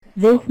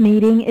This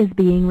meeting is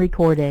being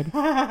recorded.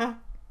 Thanks.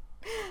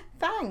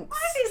 Why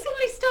has it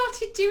suddenly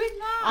started doing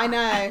that? I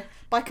know.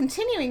 By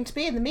continuing to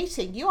be in the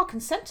meeting, you are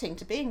consenting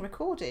to being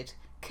recorded.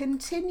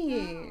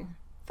 Continue.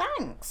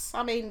 Thanks.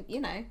 I mean,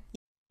 you know.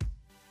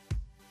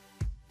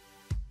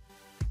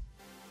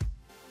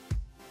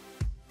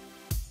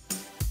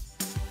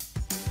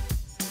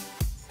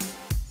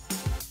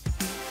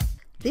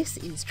 This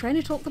is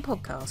Trainer Talk the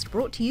podcast,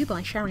 brought to you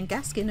by Sharon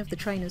Gaskin of the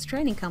Trainers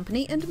Training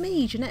Company and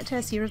me, Jeanette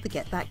Tessier of the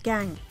Get That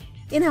Gang.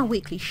 In our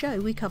weekly show,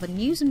 we cover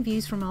news and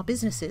views from our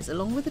businesses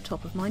along with a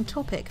top-of-mind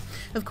topic.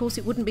 Of course,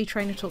 it wouldn't be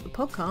Trainer Talk the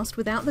podcast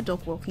without the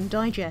Dog Walking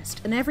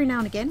Digest, and every now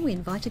and again we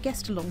invite a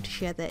guest along to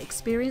share their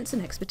experience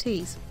and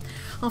expertise.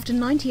 After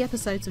 90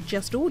 episodes of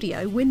just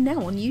audio, we're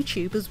now on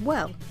YouTube as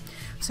well.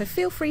 So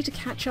feel free to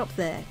catch up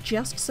there.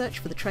 Just search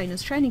for the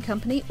Trainers Training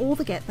Company or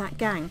the Get That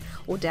Gang,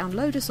 or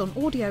download us on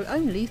audio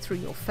only through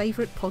your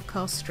favourite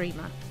podcast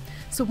streamer.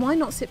 So why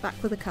not sit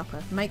back with a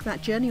cuppa, make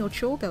that journey or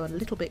chore go a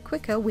little bit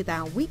quicker with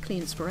our weekly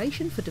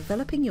inspiration for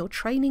developing your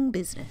training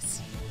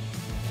business.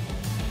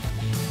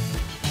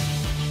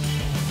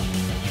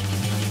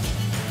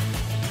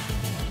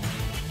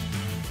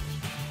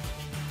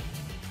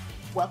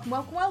 Welcome,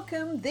 welcome,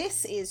 welcome.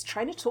 This is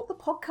Trainer Talk the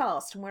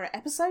podcast, and we're at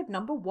episode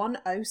number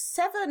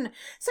 107.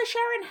 So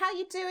Sharon, how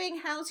you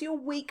doing? How's your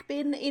week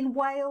been in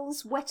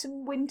Wales? Wet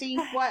and windy?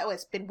 Well,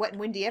 it's been wet and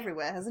windy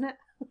everywhere, hasn't it?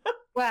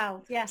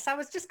 Well, yes, I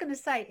was just going to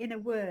say, in a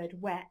word,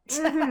 wet.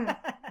 Because, Mm-hmm.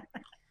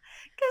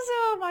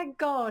 oh my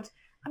God.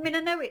 I mean, I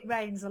know it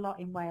rains a lot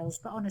in Wales,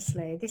 but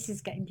honestly, this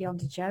is getting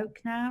beyond a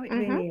joke now. It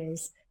really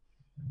is.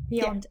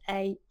 Beyond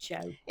a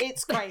joke.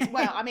 It's crazy.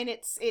 Well, I mean,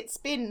 it's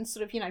been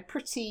sort of, you know,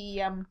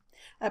 pretty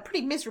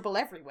miserable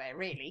everywhere,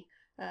 really.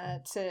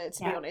 To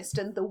be honest,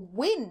 and the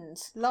wind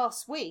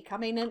last week, I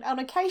mean, on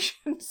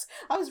occasions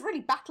I was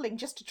really battling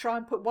just to try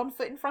and put one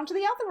foot in front of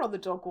the other on the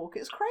dog walk.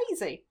 It's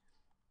crazy.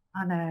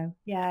 I know,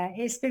 yeah,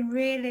 it's been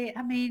really,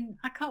 I mean,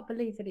 I can't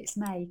believe that it's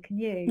May, can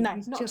you? No,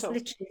 It's not just at all.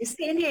 literally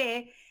sitting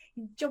here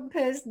in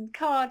jumpers and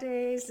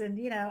cardies and,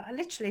 you know, I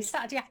literally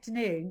Saturday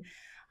afternoon,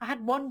 I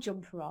had one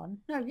jumper on.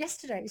 No,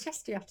 yesterday, it was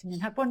yesterday afternoon,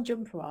 I had one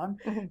jumper on,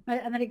 and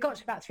then it got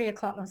to about 3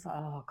 o'clock and I was like,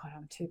 oh God,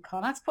 I'm too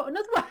cold. I had to put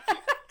another one,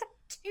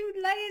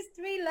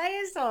 3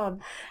 layers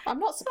on. I'm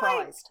not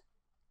surprised.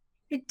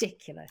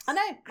 Ridiculous. I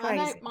know.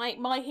 Crazy.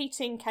 My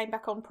heating came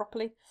back on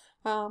properly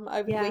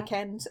over the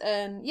weekend,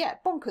 and yeah,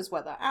 bonkers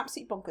weather,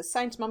 absolute bonkers.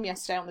 Saying to Mum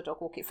yesterday on the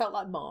dog walk, it felt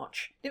like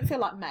March. It didn't feel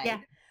like May. Yeah.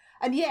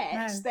 And yet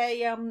No.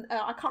 they,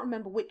 I can't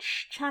remember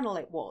which channel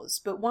it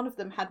was, but one of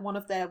them had one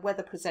of their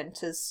weather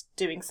presenters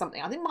doing something.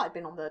 I think it might have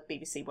been on the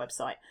BBC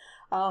website.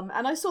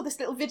 And I saw this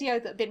little video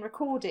that had been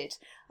recorded,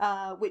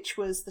 which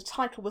was, the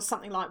title was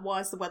something like, "Why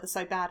is the weather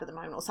so bad at the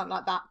moment?" or something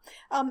like that.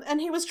 And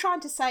he was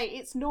trying to say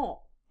it's not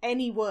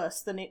any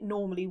worse than it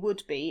normally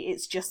would be.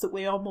 It's just that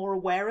we are more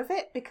aware of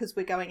it because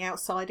we're going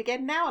outside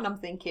again now. And I'm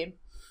thinking,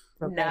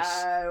 Rubbish.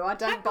 no, I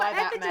don't I've buy got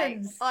that, mate.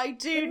 evidence I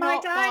do in my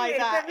not buy diary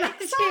that. from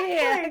last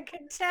year. I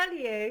can tell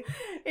you.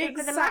 Exactly.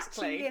 For the last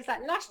 2 years,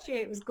 like last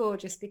year, it was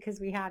gorgeous because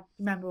we had,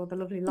 remember, all the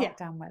lovely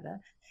lockdown weather.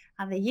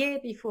 And the year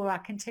before, I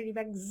can tell you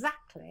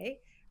exactly,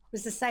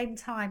 was the same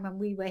time when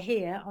we were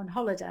here on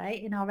holiday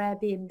in our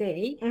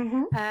Airbnb.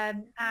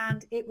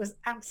 And it was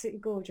absolutely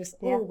gorgeous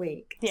all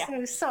week. Yeah.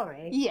 So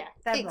sorry. Yeah,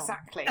 They're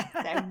exactly.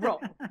 wrong. They're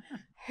wrong.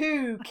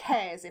 Who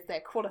cares if they're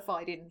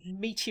qualified in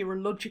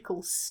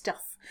meteorological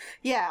stuff?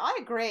 Yeah, I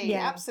agree.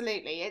 Yeah.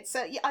 Absolutely. It's.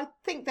 I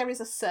think there is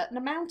a certain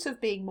amount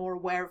of being more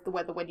aware of the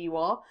weather when you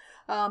are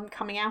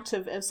coming out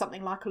of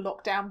something like a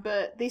lockdown.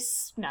 But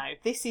this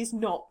is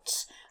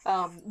not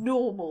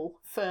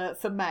normal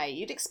for May.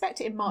 You'd expect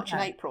it in March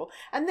and April.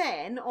 And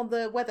then on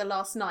the weather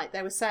last night,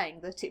 they were saying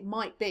that it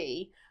might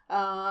be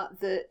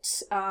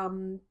that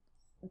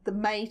the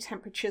May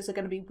temperatures are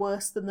going to be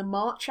worse than the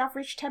March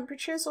average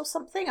temperatures or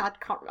something. I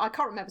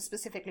can't remember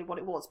specifically what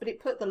it was, but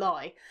it put the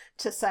lie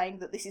to saying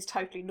that this is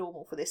totally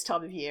normal for this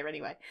time of year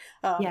anyway.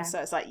 So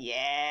it's like,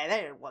 yeah,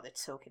 they don't know what they're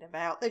talking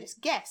about. They just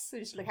guess. They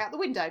just look out the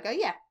window, go,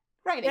 yeah,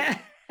 raining. Yeah.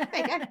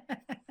 There you go.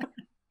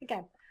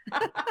 Again.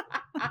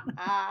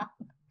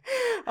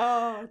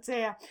 Oh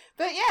dear.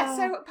 But yeah,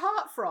 so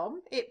apart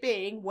from it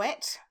being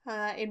wet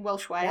in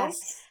Welsh Wales,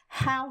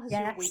 how has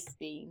your week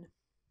been?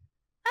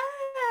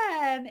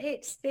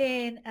 It's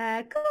been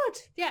good.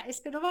 Yeah, it's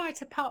been all right,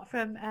 apart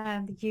from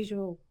the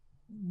usual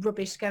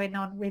rubbish going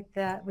on with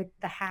the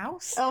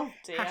house. Oh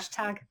dear.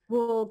 Hashtag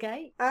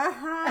Wallgate.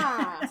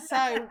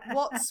 So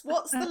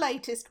what's the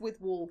latest with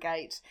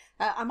Wallgate?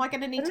 Am I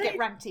going to need to get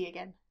ranty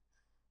again?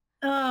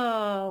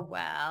 Oh,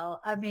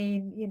 well, I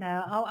mean, you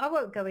know, I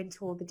won't go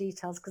into all the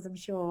details because I'm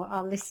sure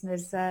our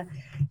listeners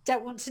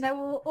don't want to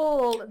know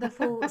all the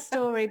full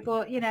story.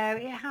 But, you know,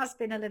 it has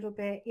been a little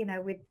bit, you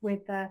know,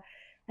 with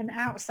an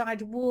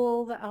outside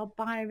wall that our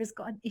buyer has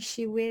got an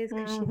issue with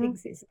because she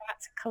thinks it's about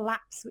to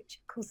collapse, which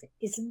of course it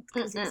isn't,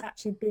 because it's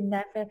actually been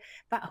there for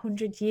about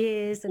 100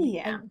 years and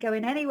it ain't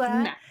going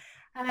anywhere.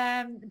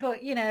 No.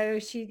 But, you know,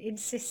 she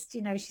insists,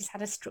 you know, she's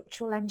had a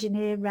structural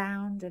engineer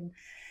round and,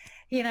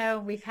 you know,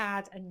 we've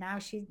had, and now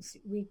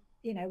we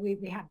you know, we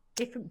had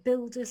different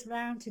builders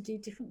around to do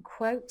different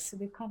quotes. So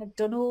we've kind of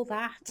done all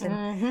that.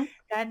 And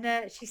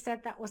then she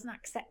said that wasn't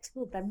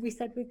acceptable. Then we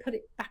said we put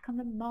it back on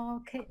the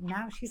market.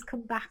 now she's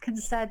come back and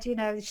said, you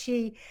know,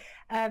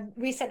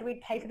 we said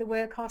we'd pay for the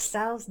work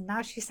ourselves. And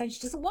now she's saying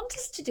she doesn't want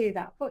us to do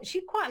that. But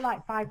she'd quite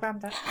like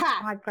 £5,000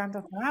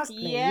 off her house,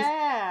 please.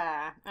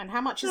 Yeah. And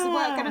how much is the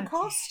work going to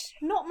cost?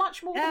 Not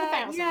much more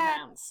than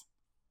 £1,000.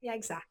 Yeah,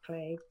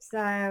 exactly.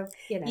 So,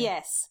 you know.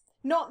 Yes.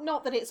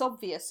 Not that it's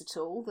obvious at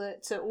all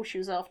that all she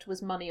was after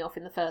was money off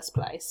in the first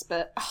place,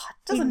 but it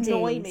does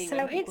annoy me so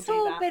when people it's do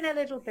all that. been a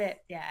little bit,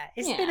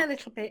 been a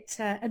little bit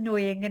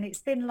annoying, and it's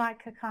been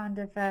like a kind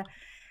of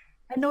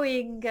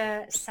annoying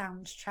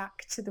soundtrack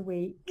to the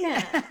week.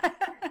 Yeah.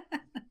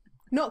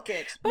 Not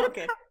good. Not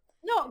good.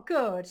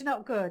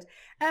 Not good.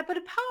 But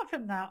apart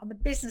from that, on the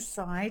business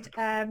side,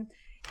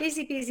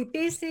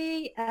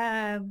 busy.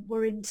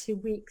 We're into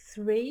week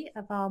 3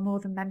 of our More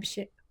Than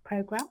Membership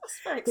program,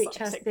 which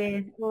has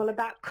been all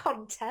about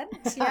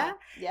content. Yeah.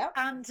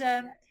 And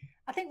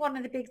I think one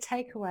of the big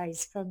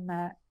takeaways from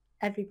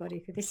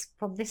everybody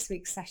from this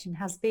week's session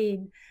has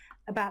been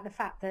about the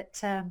fact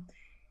that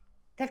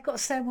they've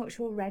got so much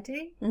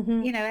already.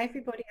 You know,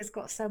 everybody has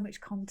got so much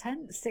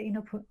content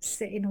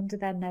sitting under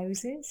their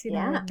noses, you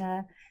know,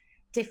 and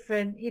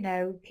different, you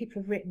know,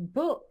 people have written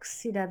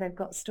books, you know, they've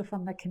got stuff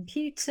on their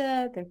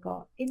computer, they've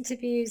got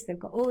interviews, they've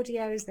got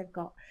audios, they've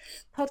got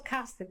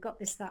podcasts, they've got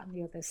this, that and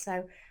the other.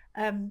 So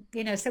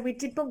you know, so we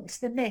debunked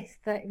the myth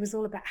that it was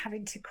all about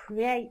having to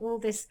create all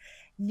this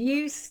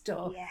new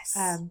stuff. Yes.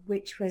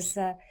 Which was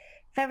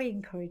very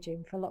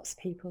encouraging for lots of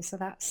people. So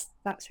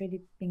that's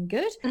really been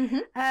good.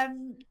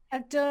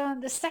 I've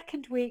done the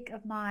second week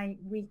of my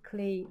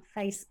weekly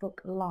Facebook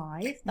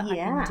Live that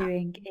I've been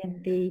doing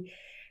in the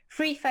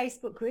free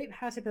Facebook group,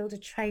 How to Build a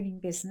Training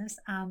Business,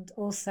 and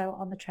also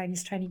on the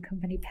Trainers Training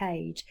Company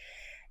page.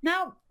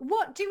 Now,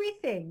 what do we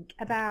think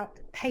about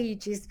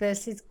pages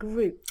versus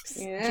groups,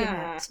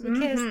 Jeanette?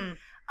 Because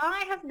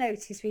I have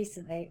noticed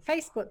recently,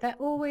 Facebook, they're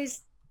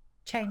always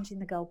changing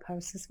the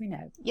goalposts, as we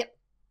know. Yep.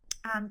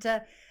 And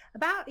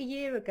about a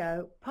year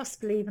ago,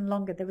 possibly even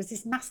longer, there was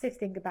this massive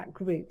thing about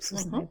groups,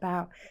 wasn't it?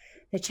 About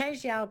they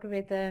changed the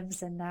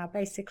algorithms, and now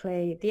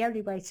basically the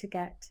only way to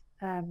get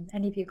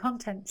any of your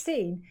content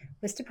seen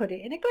was to put it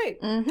in a group.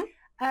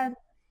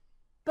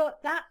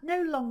 But that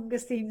no longer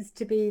seems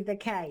to be the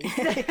case.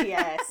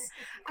 Yes.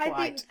 I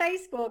think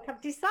Facebook have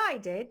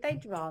decided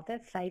they'd rather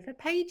favour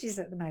pages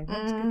at the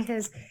moment,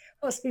 because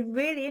what's been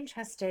really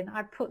interesting,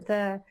 I put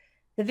the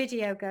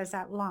video goes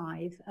out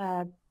live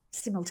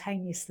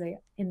simultaneously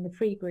in the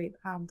free group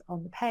and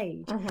on the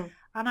page.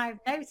 And I've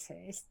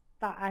noticed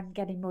that I'm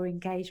getting more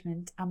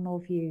engagement and more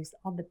views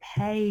on the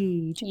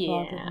page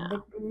rather than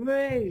the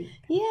group.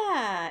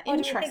 Yeah, what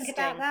interesting. What do you think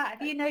about that?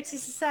 Have you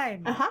noticed the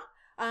same?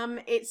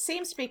 It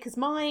seems to be because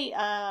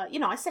my, you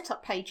know, I set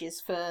up pages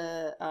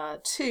for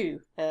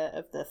 2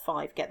 of the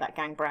 5 Get That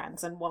Gang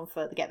brands and 1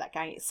 for the Get That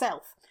Gang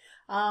itself.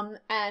 And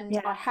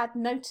I had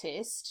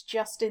noticed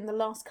just in the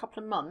last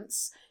couple of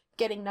months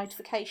getting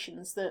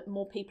notifications that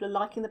more people are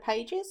liking the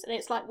pages. And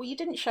it's like, well, you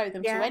didn't show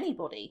them to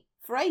anybody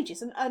for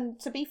ages. And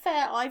to be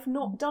fair, I've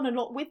not done a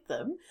lot with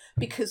them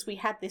because we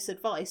had this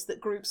advice that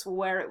groups were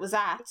where it was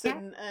at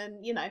and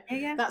you know,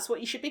 that's what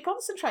you should be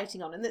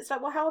concentrating on. And it's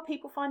like, well, how are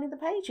people finding the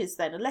pages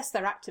then? Unless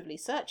they're actively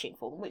searching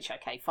for them, which,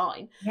 okay,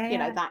 fine. You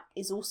know, that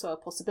is also a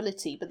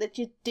possibility. But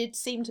there did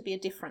seem to be a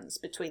difference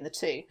between the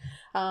two,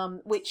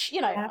 which,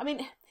 you know, I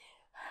mean,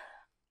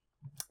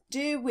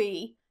 do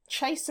we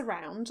chase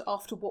around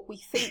after what we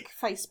think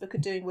Facebook are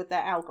doing with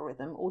their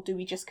algorithm, or do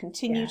we just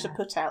continue to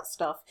put out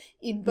stuff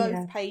in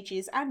both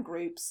pages and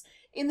groups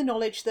in the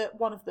knowledge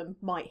that one of them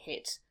might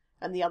hit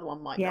and the other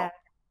one might not?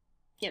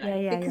 You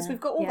know, because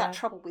we've got all that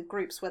trouble with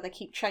groups where they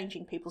keep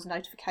changing people's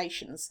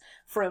notifications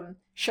from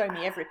show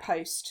me every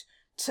post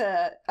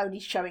to only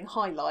showing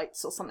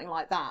highlights or something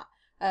like that.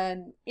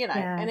 And, you know,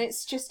 and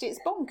it's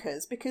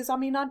bonkers because, I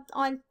mean,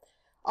 I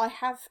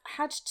have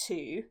had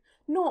to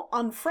not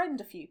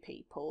unfriend a few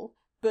people,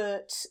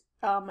 but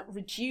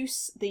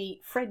reduce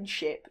the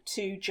friendship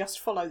to just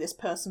follow this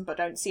person but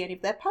don't see any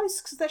of their posts,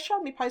 because they're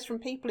showing me posts from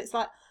people. It's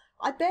like,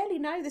 I barely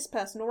know this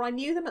person, or I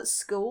knew them at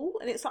school,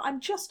 and it's like,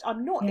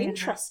 I'm not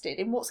interested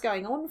in what's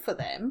going on for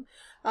them.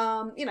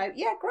 You know,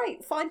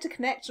 great, fine to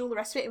connect and all the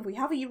rest of it. If we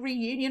have a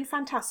reunion,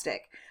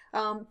 fantastic.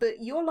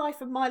 But your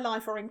life and my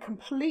life are in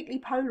completely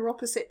polar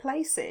opposite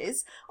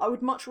places. I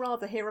would much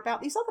rather hear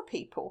about these other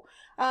people.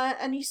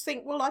 And you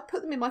think, well, I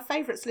put them in my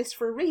favourites list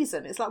for a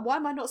reason. It's like, why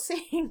am I not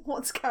seeing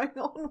what's going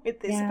on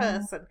with this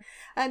person?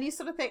 And you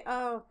sort of think,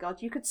 oh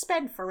God, you could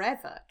spend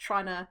forever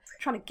trying to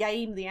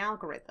game the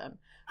algorithm.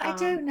 I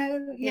don't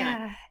know.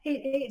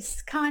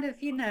 It's kind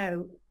of, you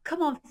know,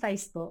 come on,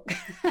 Facebook,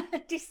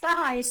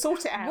 decide,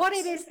 sort it out, what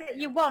it is that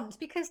you want,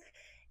 because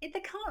they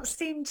can't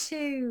seem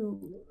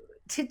to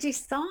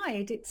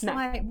decide. It's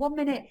like 1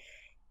 minute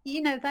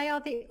you know, they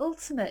are the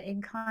ultimate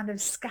in kind of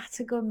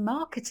scattergun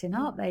marketing,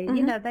 aren't they? Mm-hmm.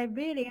 You know, they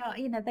really are.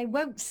 You know, they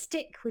won't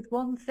stick with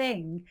one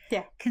thing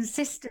Yeah.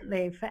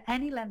 consistently for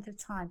any length of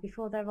time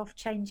before they're off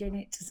changing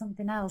it to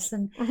something else.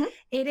 And Mm-hmm.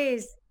 it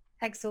is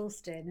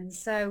exhausting. And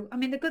so, I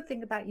mean, the good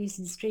thing about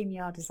using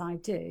StreamYard as I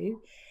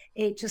do,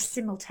 it just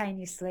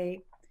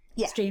simultaneously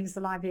streams the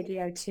live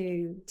video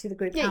to the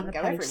group and the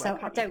page, so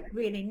I don't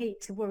really need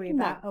to worry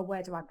about, oh,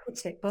 where do I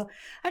put it? But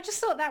I just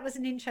thought that was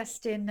an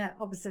interesting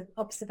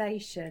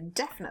observation,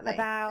 definitely,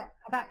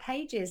 about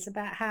pages,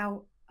 about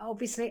how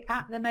obviously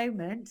at the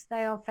moment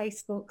they are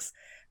Facebook's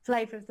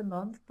flavour of the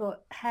month,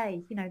 but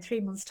hey, you know,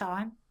 3 months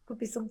time could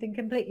be something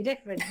completely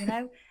different, you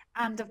know.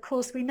 And of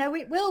course we know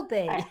it will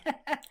be.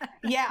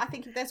 Yeah, I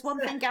think if there's one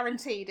thing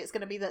guaranteed, it's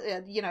going to be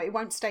that you know, it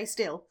won't stay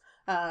still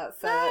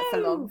for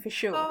long, for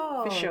sure.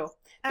 For sure.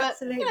 But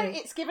absolutely. You know,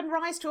 it's given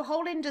rise to a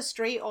whole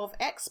industry of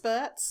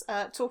experts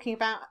talking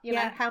about, you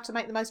know, how to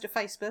make the most of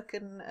Facebook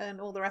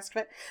and all the rest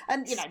of it.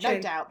 And you know, no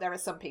doubt there are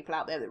some people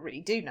out there that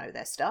really do know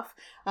their stuff.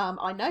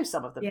 I know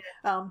some of them,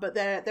 but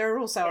there are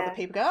also other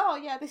people go, oh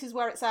yeah, this is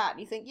where it's at, and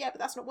you think, yeah, but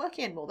that's not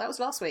working anymore. That was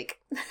last week.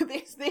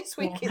 this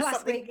week is last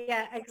something week,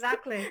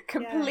 exactly,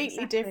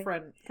 completely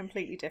different.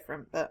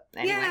 But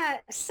anyway,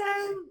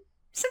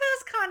 So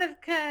that's kind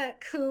of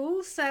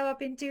cool. So I've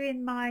been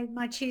doing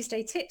my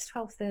Tuesday tips,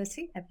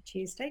 12:30 every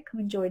Tuesday.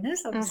 Come and join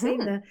us, obviously,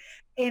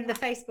 in the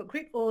Facebook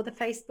group or the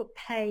Facebook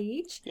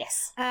page.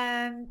 Yes.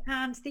 And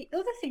the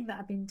other thing that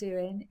I've been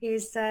doing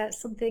is a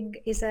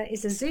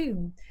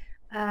Zoom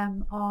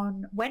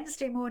on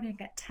Wednesday morning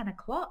at 10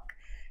 o'clock.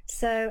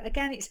 So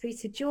again, it's free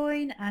to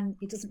join, and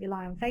it doesn't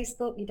rely on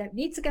Facebook. You don't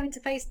need to go into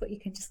Facebook. You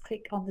can just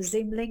click on the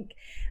Zoom link.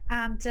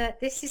 And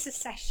this is a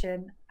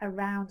session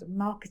around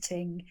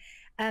marketing.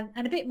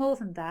 And a bit more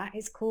than that,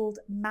 it's called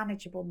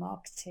manageable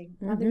marketing.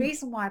 And the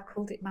reason why I've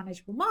called it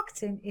manageable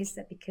marketing is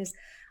that because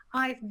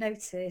I've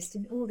noticed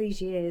in all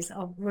these years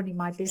of running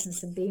my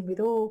business and being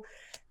with all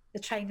the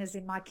trainers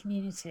in my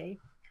community,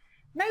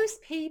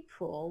 most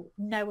people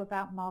know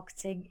about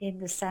marketing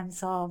in the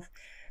sense of,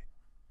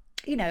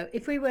 you know,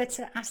 if we were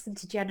to ask them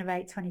to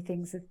generate 20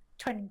 things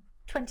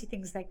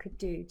they could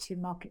do to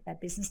market their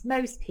business,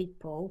 most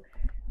people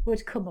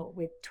would come up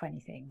with 20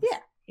 things. Yeah.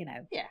 You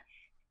know. Yeah.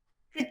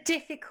 The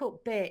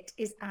difficult bit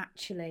is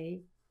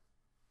actually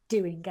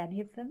doing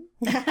any of them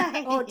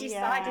or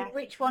deciding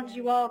which ones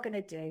you are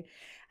going to do.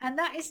 And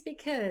that is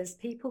because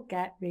people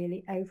get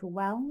really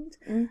overwhelmed.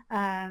 They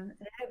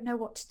don't know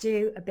what to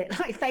do, a bit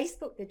like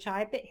Facebook. They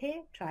try a bit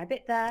here, try a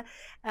bit there,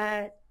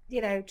 you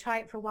know, try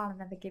it for a while and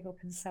then they give up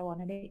and so on.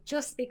 And it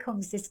just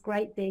becomes this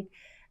great big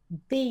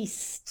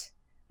beast,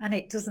 and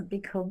it doesn't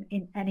become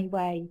in any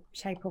way,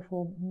 shape or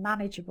form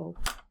manageable.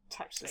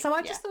 Totally. So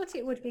I just thought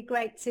it would be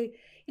great to,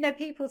 you know,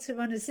 people to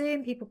run a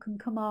Zoom. People can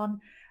come on,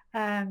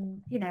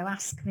 you know,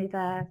 ask me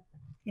their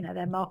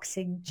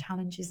marketing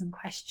challenges and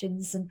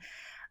questions,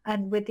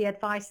 and with the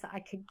advice that I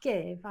could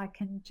give, I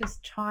can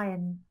just try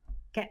and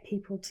get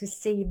people to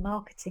see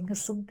marketing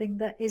as something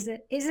that is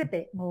a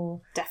bit more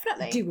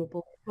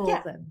doable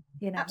for them.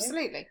 You know,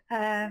 absolutely.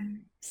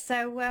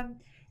 So we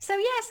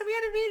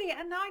had a really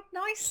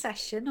nice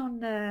session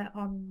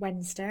on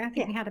Wednesday. I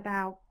think we had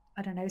about,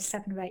 I don't know,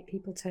 7 or 8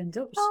 people turned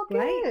up, which is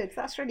great. Good.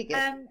 That's really good.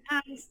 And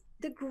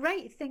the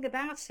great thing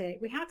about it,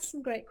 we had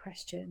some great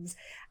questions,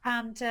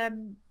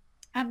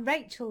 and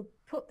Rachel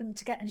put them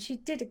together, and she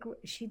did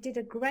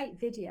a great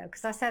video,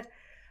 because I said,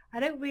 I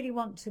don't really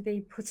want to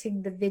be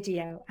putting the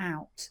video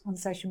out on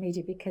social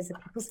media because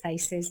of people's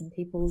faces and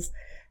people's,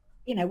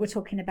 you know, we're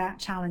talking about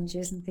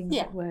challenges and things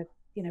that were,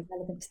 you know,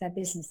 relevant to their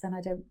business, and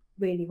I don't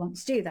really want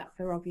to do that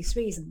for obvious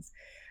reasons.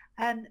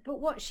 But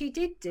what she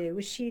did do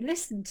was she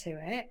listened to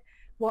it,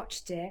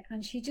 watched it,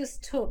 and she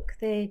just took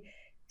the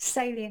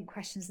salient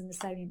questions and the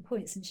salient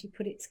points and she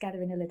put it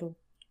together in a little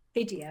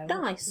video.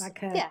 Nice.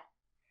 Like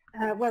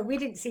well, we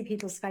didn't see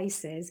people's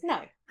faces.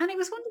 No. And it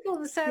was wonderful.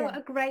 And so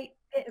a great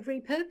bit of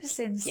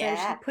repurposing. So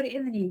she put it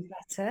in the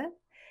newsletter,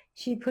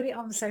 she put it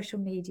on social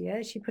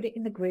media, she put it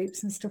in the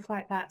groups and stuff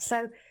like that.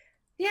 So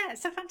yeah,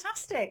 so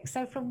fantastic.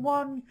 So from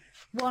one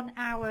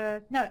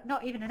hour, no,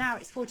 not even an hour,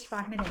 it's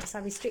 45 minutes. I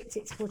restrict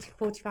it to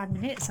 45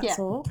 minutes, that's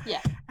all.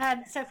 Yeah.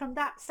 And so from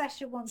that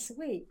session once a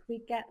week, we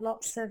get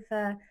lots of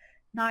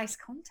nice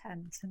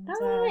content. And,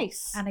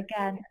 nice. And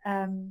again,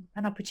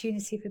 an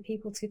opportunity for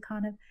people to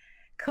kind of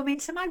come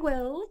into my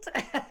world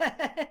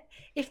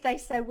if they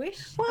so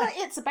wish. Well,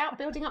 it's about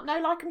building up know,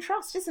 like and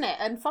trust, isn't it?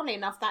 And funnily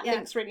enough, that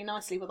links really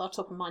nicely with our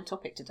top of mind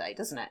topic today,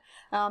 doesn't it?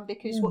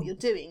 Because what you're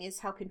doing is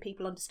helping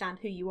people understand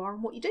who you are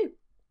and what you do.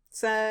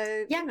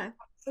 So you know,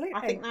 absolutely.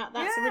 I think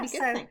that's a really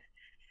good thing.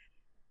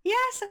 Yeah,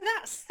 so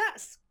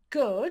that's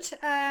good.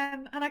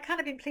 And I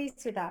kind of been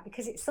pleased with that,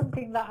 because it's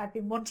something that I've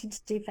been wanting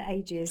to do for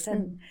ages,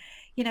 and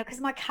you know,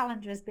 because my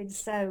calendar has been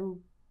so,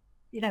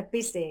 you know,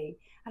 busy,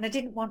 and I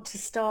didn't want to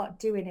start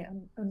doing it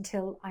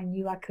until I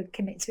knew I could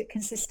commit to it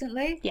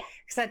consistently. Yeah.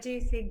 Because I do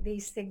think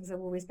these things are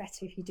always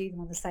better if you do them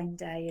on the same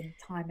day and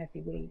time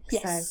every week.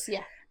 Yes. So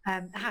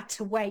I had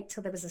to wait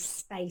till there was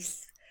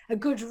a a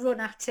good run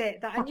at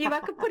it that I knew I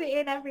could put it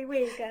in every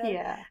week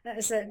at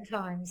a certain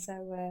time.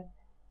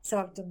 So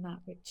I've done that,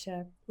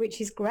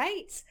 which is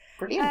great.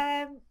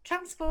 Brilliant.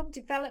 Transform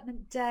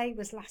Development Day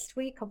was last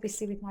week,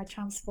 obviously with my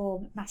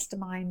Transform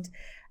Mastermind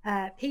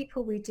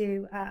people. We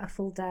do a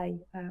full day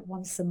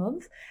once a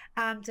month,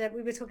 and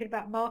we were talking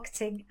about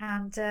marketing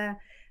and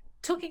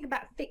talking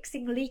about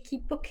fixing leaky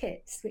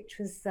buckets, which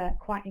was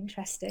quite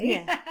interesting.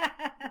 Yeah.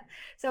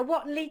 So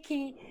what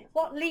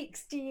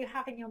leaks do you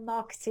have in your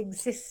marketing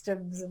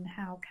systems, and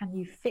how can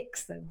you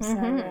fix them?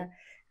 So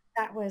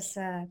that was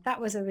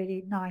a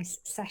really nice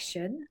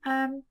session.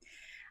 And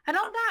on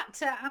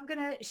that, I'm going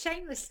to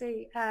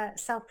shamelessly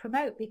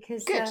self-promote,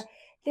 because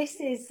this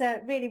is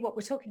really what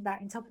we're talking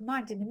about in Top of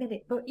Mind in a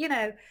minute. But,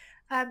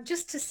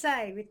 just to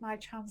say, with my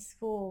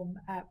Transform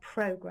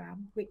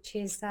program, which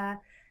is,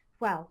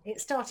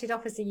 it started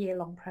off as a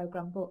year-long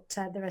program, but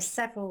there are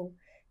several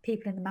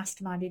people in the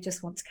mastermind who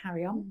just want to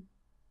carry on.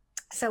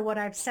 So what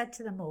I've said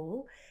to them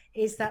all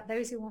is that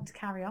those who want to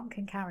carry on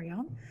can carry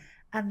on,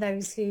 and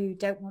those who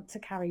don't want to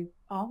carry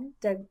on,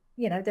 they're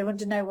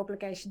under no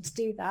obligation to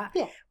do that,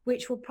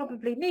 which will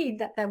probably mean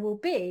that there will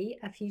be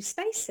a few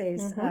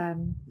spaces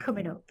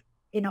coming up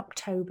in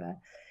October,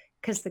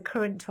 because the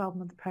current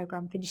 12-month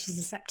program finishes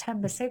in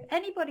September. So if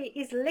anybody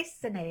is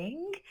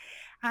listening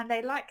and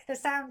they like the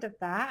sound of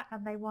that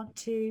and they want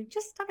to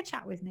just have a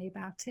chat with me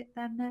about it,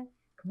 then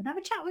come and have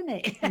a chat with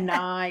me.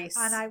 Nice.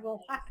 And I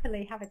will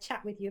happily have a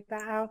chat with you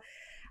about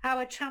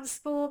our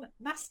Transform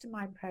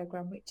Mastermind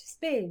program, which has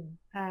been,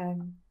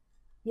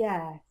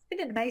 it's been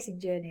an amazing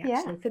journey,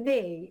 actually, for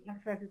me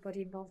and for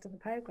everybody involved in the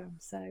program.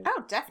 So,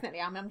 oh, definitely.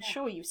 I'm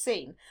sure you've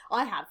seen.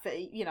 I have.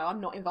 I'm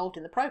not involved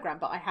in the program,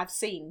 but I have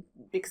seen,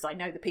 because I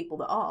know the people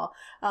that are,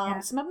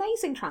 some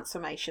amazing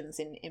transformations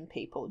in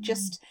people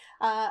just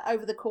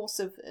over the course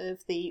of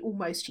the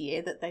almost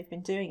year that they've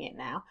been doing it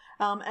now,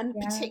 and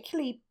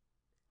particularly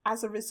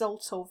as a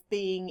result of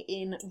being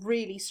in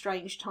really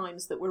strange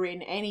times that we're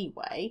in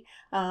anyway.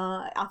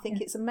 I think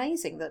it's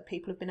amazing that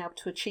people have been able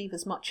to achieve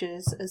as much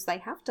as they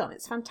have done.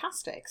 It's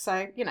fantastic.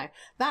 So,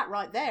 that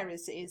right there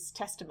is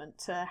testament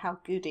to how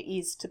good it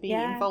is to be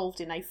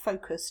involved in a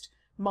focused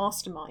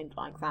mastermind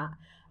like that.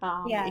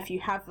 If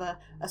you have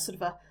a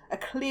sort of a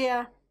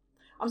clear,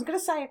 I was going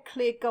to say a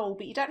clear goal,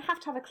 but you don't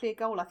have to have a clear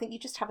goal. I think you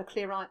just have a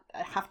clear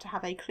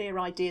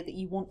idea that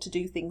you want to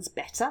do things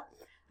better.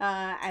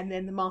 And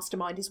then the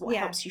mastermind is what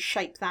helps you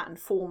shape that and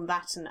form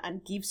that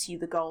and gives you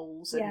the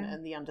goals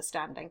and the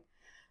understanding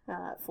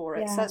for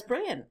it. So it's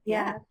brilliant.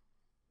 Yeah.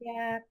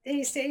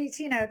 It's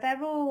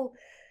they're all,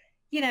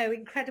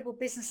 incredible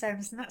business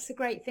owners. And that's the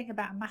great thing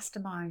about a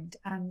mastermind.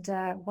 And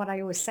what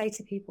I always say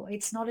to people,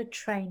 it's not a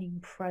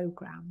training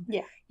program.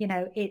 Yeah.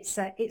 It's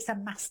a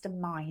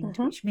mastermind,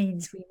 which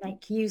means we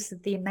make use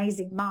of the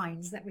amazing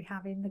minds that we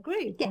have in the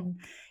group. Yeah. And,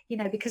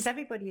 because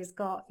everybody has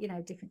got,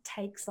 different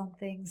takes on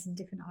things and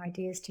different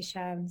ideas to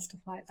share and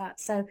stuff like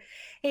that. So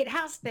it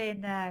has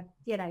been,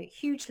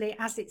 hugely,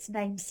 as its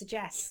name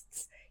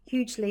suggests,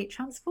 hugely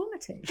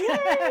transformative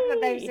for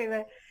those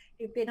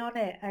who've been on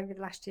it over the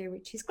last year,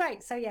 which is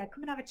great. So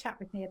come and have a chat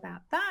with me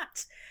about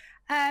that.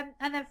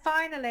 And then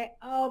finally,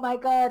 oh my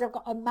God, I've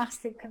got a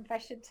massive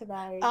confession to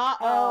make.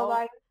 Oh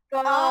my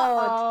God.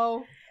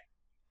 Uh-oh.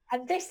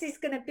 And this is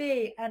going to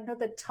be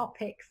another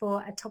topic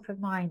for a Top of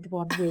Mind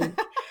one week.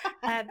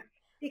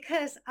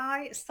 Because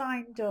I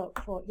signed up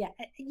for,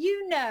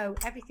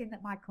 everything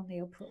that Michael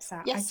Neal puts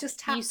out. Yes, I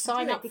just have you to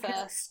sign do it up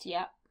first,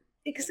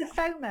 because of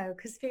FOMO,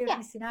 because fear of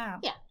missing out.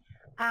 Yeah.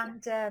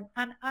 And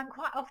I'm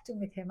quite often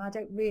with him. I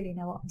don't really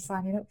know what I'm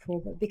signing up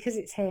for, but because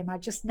it's him, I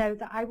just know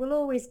that I will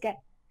always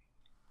get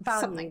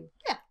value. Something.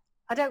 Yeah.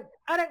 I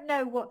don't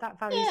know what that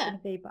value is going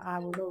to be, but I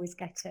will always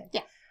get it.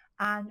 Yeah.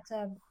 And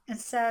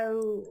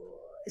so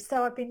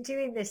I've been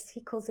doing this. He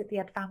calls it the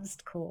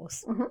advanced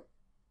course,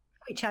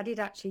 which I did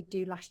actually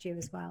do last year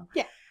as well.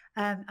 Yeah.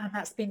 And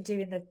that's been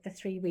doing the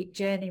 3-week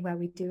journey where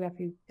we do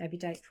every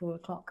day at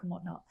 4:00 and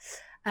whatnot,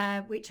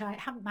 which I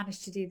haven't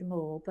managed to do them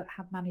all, but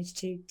have managed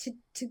to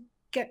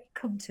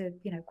come to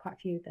quite a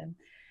few of them,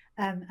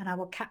 and I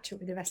will catch up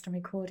with the rest on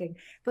recording.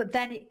 But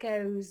then it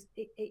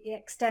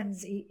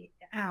extends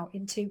out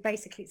into,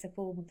 basically it's a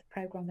 4-month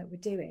program that we're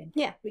doing,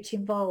 which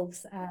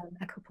involves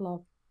a couple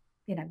of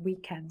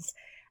weekends.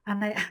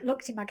 And I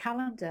looked in my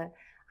calendar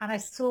and I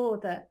saw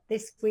that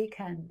this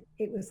weekend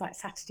it was like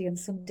Saturday and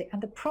Sunday.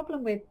 And the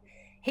problem with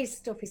his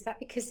stuff is that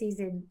because he's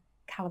in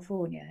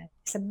California,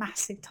 it's a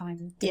massive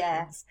time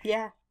difference.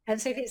 Yeah. And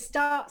so if it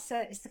starts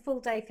it's the full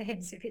day for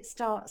him. So if it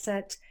starts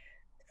at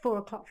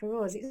 4:00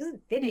 for us, it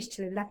doesn't finish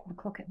till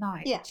 11:00 at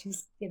night, which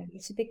is,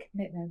 it's a big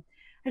commitment.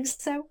 And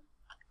so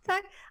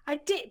I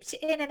dipped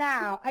in and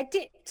out. I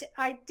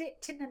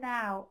dipped in and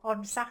out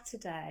on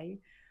Saturday,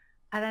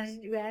 and I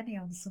didn't do any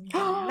on Sunday.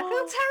 And I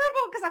feel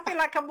terrible because I feel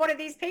like I'm one of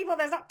these people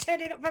that's not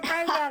turning up for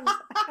programs.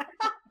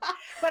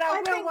 But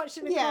I will watch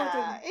the recording.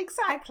 Yeah,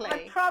 exactly.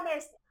 I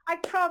promise I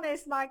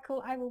promise,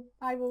 Michael, I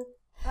will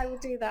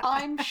do that.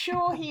 I'm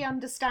sure he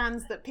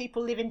understands that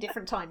people live in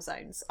different time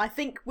zones. I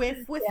think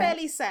we're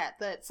fairly set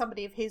that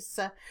somebody of his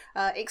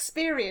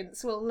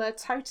experience will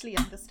totally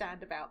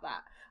understand about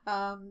that.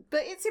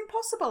 But it's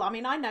impossible. I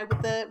mean, I know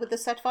with the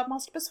Certified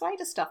Master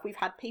Persuader stuff, we've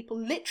had people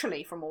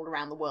literally from all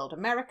around the world: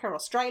 America,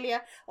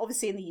 Australia,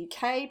 obviously in the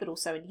UK, but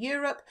also in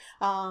Europe.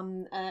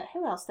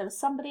 Who else? There was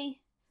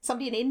somebody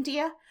in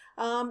India.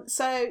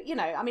 So, you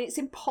know, I mean, it's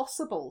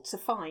impossible to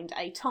find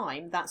a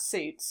time that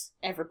suits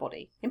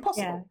everybody.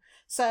 Impossible. Yeah.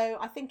 So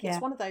I think it's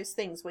one of those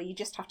things where you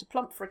just have to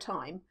plump for a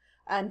time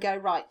and go,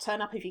 right,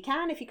 turn up if you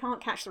can. If you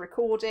can't, catch the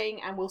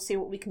recording, and we'll see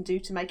what we can do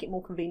to make it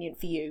more convenient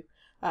for you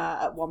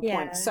at one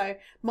point. So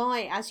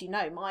as you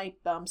know, my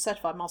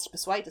Certified Master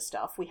Persuader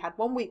stuff, we had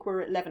 1 week we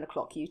were at 11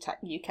 o'clock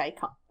UK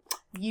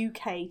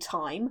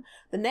time.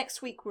 The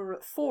next week we were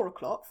at 4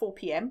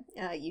 p.m.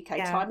 UK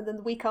time, and then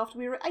the week after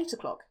we were at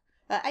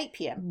 8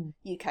 p.m.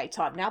 UK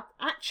time. Now,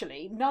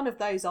 actually, none of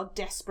those are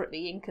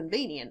desperately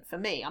inconvenient for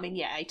me. I mean,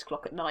 8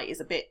 o'clock at night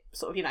is a bit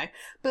sort of, you know,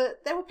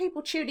 but there were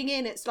people tuning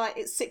in. It's like,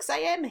 it's 6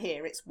 a.m.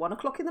 here. It's 1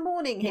 o'clock in the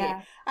morning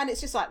here. And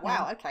it's just like,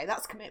 wow, okay,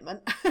 that's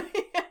commitment.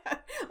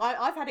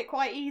 I've had it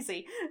quite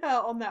easy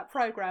on that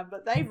programme,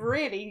 but they've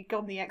really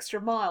gone the extra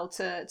mile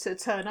to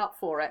turn up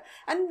for it.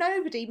 And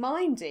nobody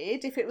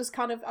minded if it was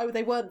kind of,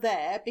 they weren't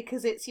there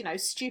because it's, you know,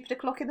 stupid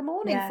o'clock in the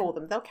morning for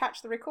them. They'll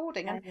catch the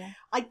recording. And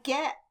I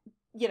get,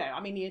 you know,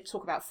 I mean, you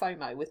talk about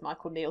FOMO with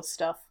Michael Neill's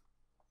stuff.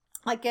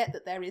 I get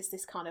that there is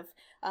this kind of,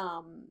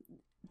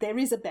 there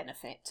is a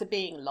benefit to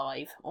being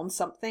live on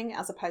something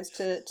as opposed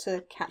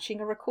to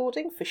catching a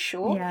recording, for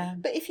sure. Yeah.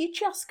 But if you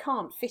just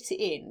can't fit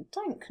it in,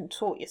 don't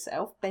contort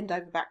yourself, bend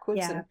over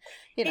backwards, and,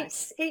 you know.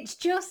 It's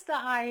just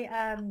that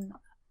I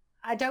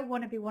don't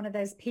want to be one of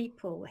those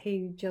people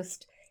who,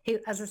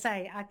 as I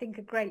say, I think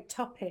a great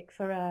topic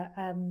for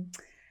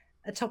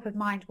a top of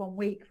mind 1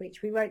 week,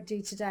 which we won't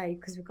do today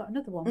because we've got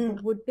another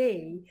one, would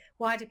be,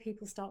 why do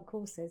people start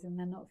courses and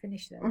then not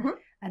finish them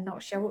and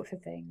not show up for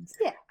things?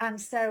 Yeah. And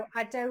so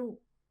I don't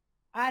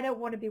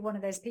want to be one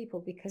of those people,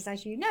 because,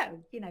 as you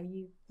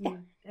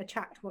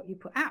attract what you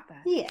put out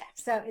there. Yeah.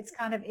 So it's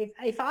kind of,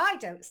 if I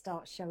don't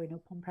start showing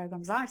up on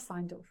programs I've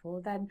signed up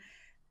for, then,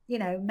 you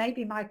know,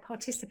 maybe my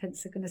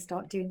participants are going to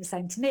start doing the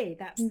same to me.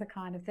 That's the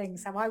kind of thing.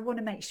 So I want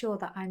to make sure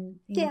that I'm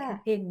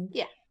in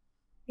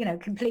you know,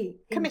 complete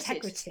committed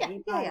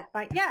integrity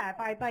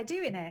by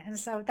doing it. And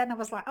so then I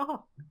was like,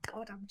 oh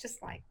God, I'm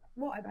just like,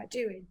 what am I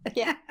doing?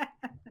 Yeah.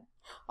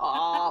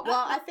 Well,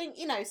 I think,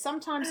 you know,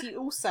 sometimes you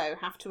also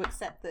have to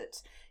accept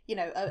that, you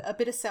know, a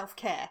bit of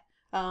self-care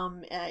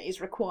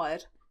is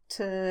required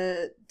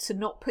to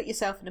not put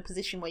yourself in a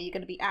position where you're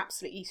going to be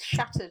absolutely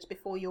shattered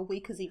before your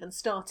week has even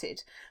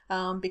started,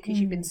 because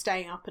you've been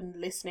staying up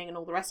and listening and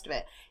all the rest of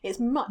it.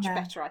 It's much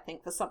better, I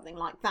think, for something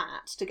like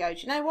that to go,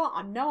 do you know what?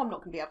 I know I'm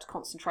not going to be able to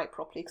concentrate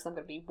properly because I'm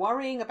going to be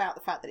worrying about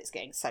the fact that it's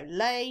getting so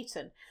late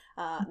and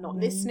not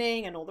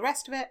listening and all the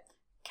rest of it.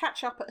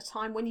 Catch up at a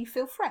time when you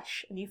feel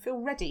fresh and you feel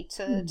ready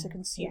to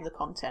consume the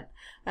content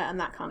and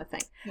that kind of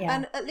thing. Yeah.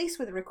 And at least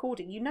with a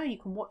recording, you know, you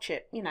can watch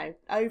it, you know,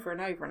 over and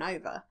over and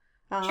over.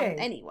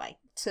 Anyway,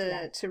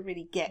 to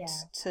really get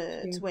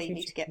to where you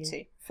need to get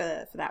to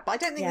for that. But I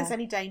don't think there's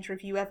any danger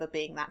of you ever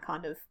being that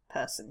kind of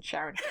person,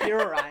 Sharon.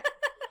 You're all right.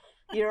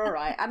 You're all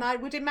right. And I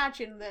would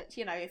imagine that,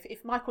 you know,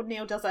 if Michael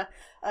Neill does a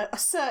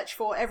search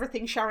for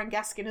everything Sharon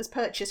Gaskin has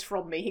purchased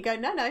from me, he'd go,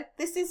 no,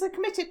 this is a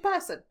committed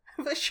person,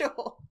 for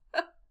sure.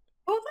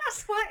 Well,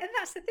 that's why, and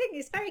that's the thing,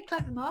 it's very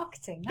clever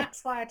marketing.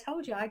 That's why I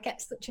told you I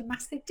get such a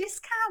massive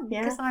discount,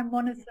 because I'm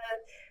one of the,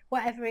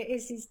 whatever it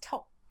is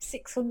top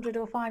 600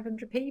 or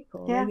 500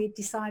 people who he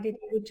decided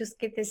he would just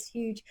give this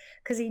huge,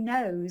 because he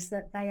knows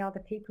that they are the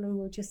people who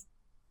will just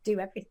do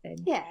everything.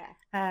 You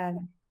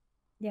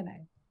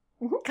know,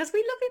 because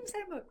we love him so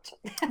much.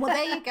 Well,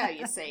 there you go,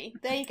 you see.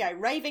 There you go.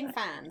 Raving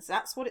fans.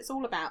 That's what it's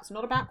all about. It's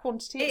not about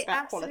quantity, it's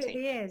about quality. It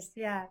absolutely is,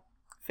 yeah.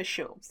 For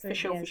sure. For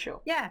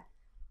sure. Yeah.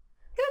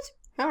 Good.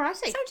 All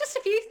righty. So just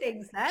a few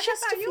things then.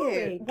 Just a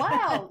few.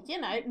 Well, you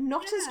know,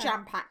 not as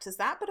jam-packed as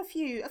that, but a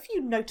few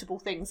notable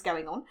things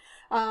going on.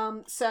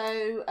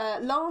 So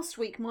last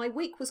week, my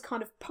week was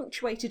kind of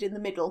punctuated in the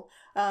middle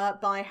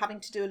by having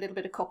to do a little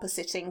bit of copper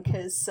sitting,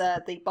 because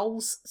the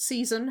bowls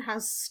season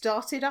has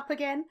started up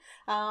again,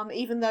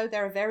 even though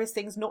there are various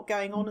things not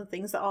going on and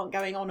things that aren't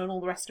going on and all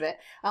the rest of it.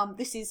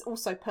 This is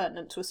also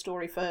pertinent to a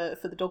story for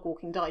the Dog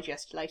Walking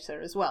Digest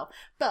later as well.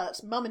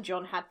 But Mum and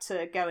John had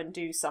to go and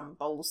do some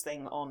bowls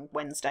thing on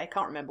Wednesday,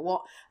 can't remember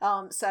what,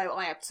 so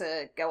I had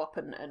to go up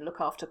and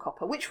look after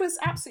Copper, which was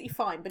absolutely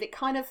fine. But it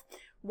kind of,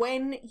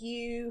 when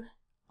you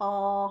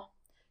are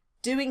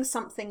doing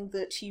something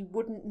that you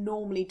wouldn't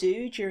normally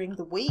do during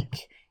the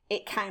week,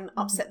 it can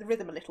upset the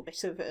rhythm a little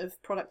bit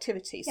of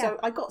productivity. So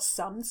I got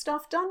some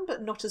stuff done,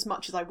 but not as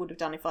much as I would have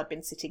done if I'd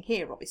been sitting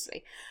here,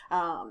 obviously.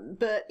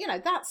 But, you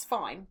know, that's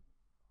fine.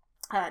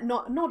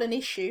 not an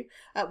issue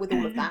with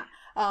all of that.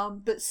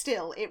 But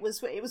still, it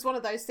was one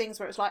of those things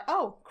where it was like,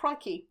 oh,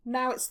 crikey,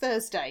 now it's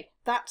Thursday.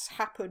 That's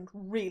happened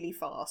really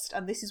fast.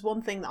 And this is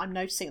one thing that I'm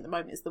noticing at the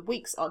moment is the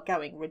weeks are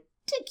going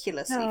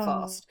ridiculously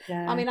fast.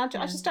 Yeah, I mean, I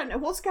just don't know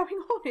what's going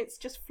on. It's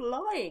just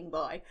flying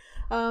by.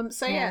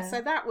 So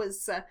that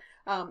was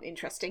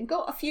interesting.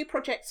 Got a few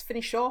projects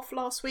finished off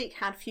last week,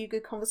 had a few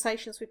good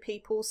conversations with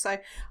people. So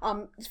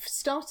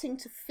starting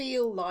to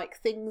feel like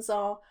things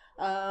are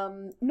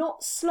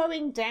not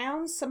slowing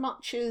down so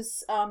much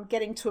as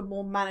getting to a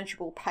more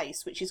manageable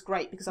pace, which is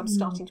great because I'm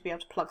starting to be able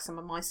to plug some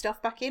of my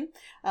stuff back in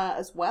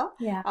as well.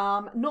 Yeah.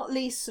 Not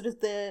least sort of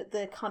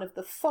the kind of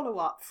the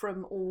follow-up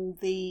from all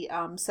the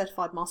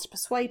Certified Master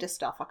Persuader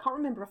stuff. I can't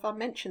remember if I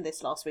mentioned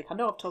this last week. I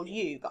know I've told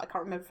you, but I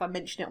can't remember if I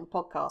mentioned it on the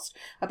podcast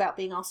about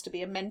being asked to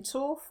be a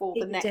mentor for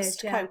the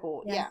next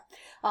cohort. Yeah.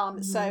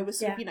 So we're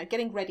sort of,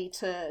 getting ready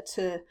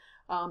to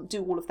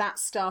do all of that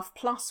stuff.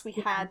 Plus we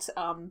had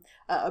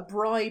a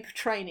bribe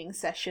training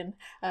session.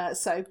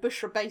 So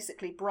Bushra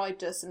basically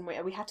bribed us, and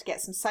we had to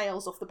get some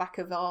sales off the back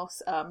of our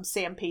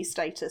CMP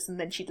status, and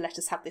then she'd let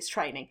us have this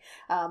training.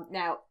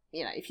 Now,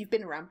 if you've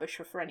been around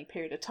Bushra for any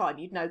period of time,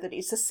 you'd know that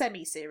it's a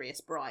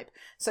semi-serious bribe.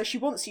 So she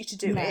wants you to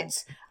do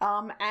it.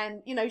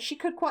 And, she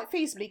could quite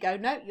feasibly go,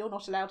 no, you're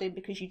not allowed in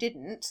because you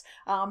didn't.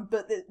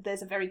 But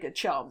there's a very good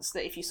chance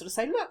that if you sort of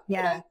say, look,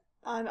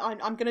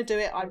 I'm going to do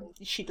it,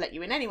 she'd let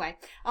you in anyway.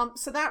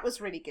 So that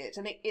was really good.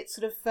 And it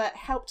sort of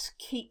helped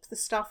keep the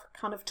stuff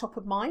kind of top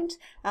of mind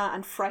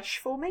and fresh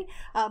for me.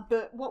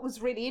 But what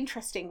was really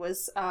interesting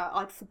was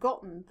I'd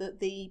forgotten that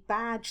the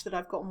badge that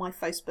I've got on my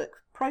Facebook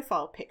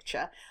profile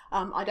picture,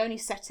 I'd only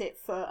set it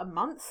for a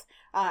month,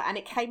 and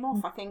it came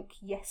off I think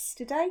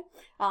yesterday,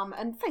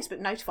 and Facebook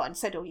notified and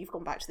said, oh, you've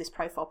gone back to this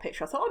profile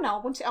picture. I thought, oh no,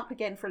 I want it up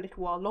again for a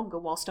little while longer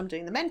whilst I'm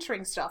doing the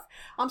mentoring stuff.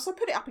 So I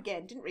put it up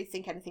again, didn't really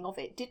think anything of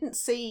it, didn't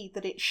see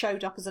that it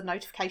showed up as a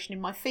notification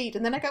in my feed,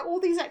 and then I got all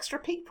these extra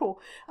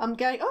people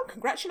going, oh,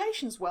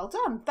 congratulations, well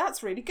done,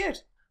 that's really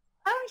good.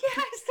 Oh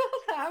yeah, I saw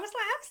that. I was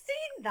like, I've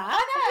seen that.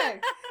 I know,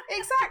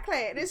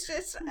 exactly. And it's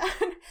just,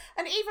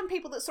 and even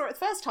people that saw it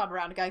the first time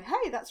around are going,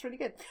 hey, that's really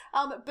good.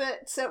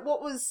 But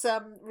what was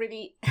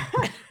really,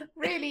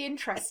 really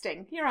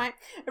interesting, you're right,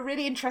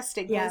 really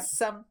interesting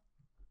was...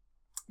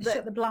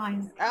 Shut the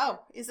blinds.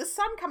 Oh, is the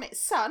sun coming?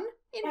 Sun?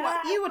 In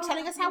what? You were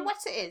telling us how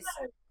wet it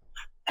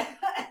is.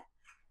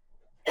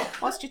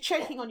 Whilst you're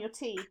choking on your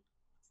tea.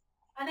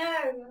 I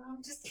know,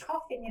 I'm just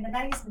coughing in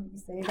amazement, you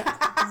see.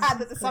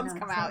 That the sun's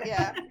come out,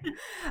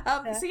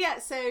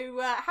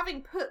 So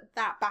having put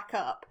that back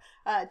up,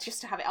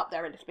 just to have it up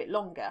there a little bit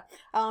longer,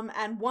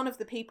 and one of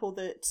the people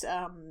that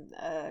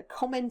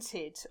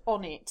commented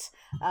on it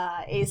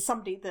is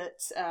somebody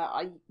that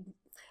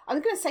I'm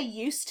going to say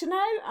used to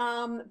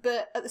know,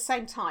 but at the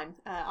same time,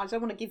 I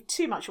don't want to give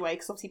too much away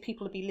because obviously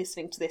people will be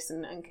listening to this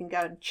and can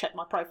go and check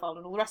my profile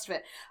and all the rest of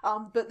it.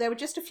 But there were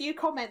just a few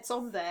comments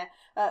on there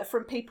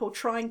from people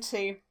trying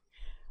to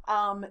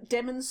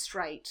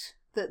demonstrate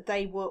that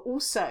they were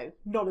also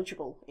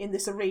knowledgeable in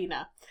this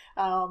arena.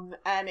 And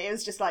it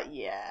was just like,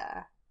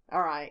 yeah, all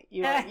right,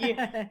 you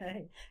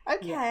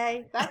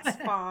okay, that's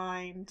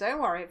fine,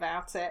 don't worry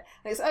about it.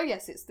 And it's, oh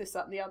yes, it's this,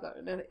 that and the other.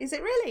 And is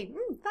it really?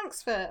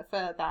 Thanks for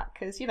that,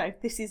 because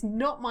this is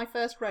not my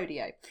first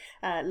rodeo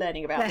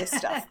learning about this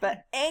stuff.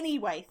 But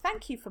anyway,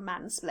 thank you for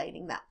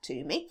mansplaining that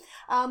to me.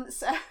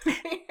 So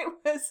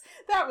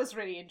that was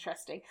really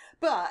interesting.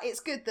 But it's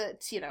good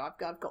that I've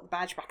got the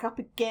badge back up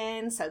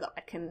again so that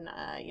I can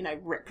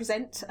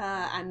represent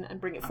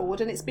and bring it forward.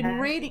 And it's been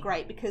really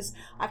great because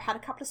I've had a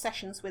couple of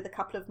sessions with a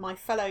couple of my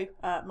fellow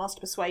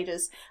Master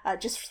Persuaders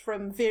just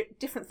from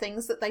different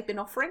things that they've been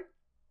offering.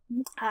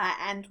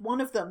 And one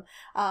of them,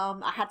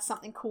 I had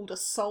something called a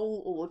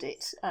soul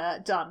audit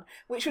done,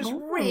 which was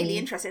really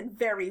interesting,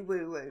 very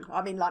woo-woo.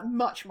 I mean, like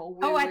much more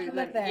woo-woo. Oh, I can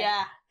love that.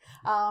 Yeah.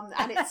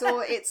 And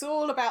it's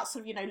all about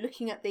sort of,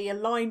 looking at the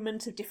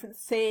alignment of different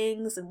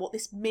things and what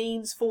this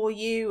means for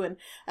you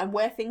and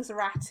where things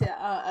are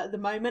at the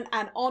moment.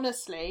 And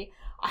honestly,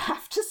 I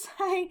have to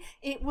say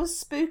it was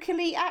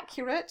spookily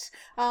accurate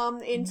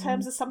in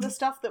terms of some of the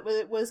stuff that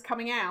was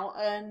coming out.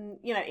 And,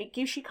 it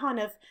gives you kind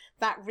of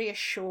that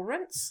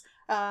reassurance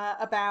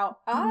about,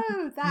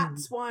 oh,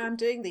 that's why I'm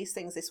doing these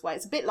things this way.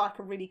 It's a bit like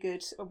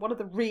one of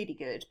the really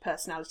good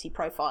personality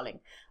profiling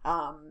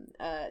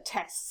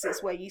tests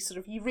is where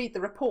you read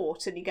the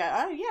report and you go,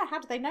 oh yeah, how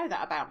did they know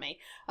that about me?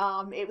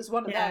 It was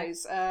one of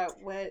those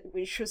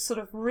which was sort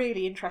of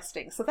really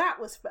interesting. So that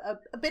was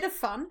a bit of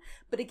fun.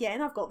 But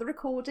again, I've got the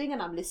recording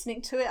and I'm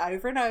listening to it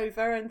over and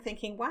over and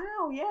thinking,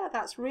 wow, yeah,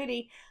 that's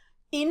really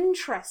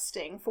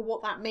interesting for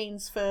what that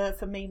means for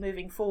me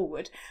moving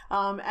forward.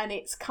 And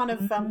it's kind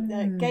of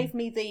gave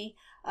me the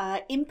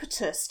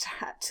impetus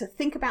to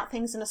think about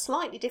things in a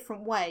slightly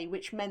different way,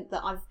 which meant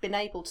that I've been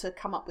able to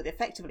come up with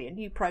effectively a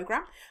new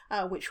program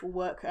which will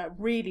work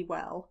really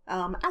well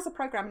as a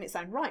program in its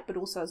own right, but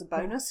also as a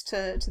bonus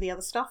to the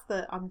other stuff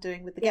that I'm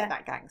doing with the Get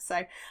That Gang.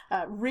 So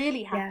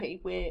really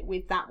happy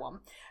with that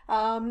one.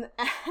 On,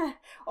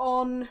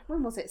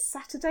 when was it,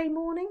 Saturday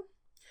morning?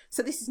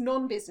 So this is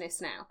non-business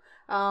now.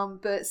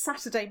 But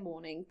Saturday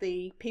morning,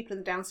 the people in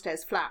the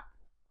downstairs flat,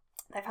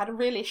 they've had a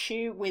real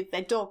issue with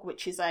their dog,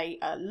 which is a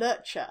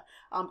lurcher,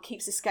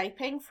 keeps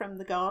escaping from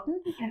the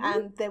garden.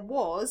 And there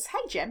was,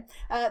 hey Jem,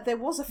 there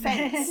was a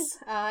fence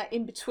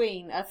in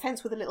between, a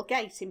fence with a little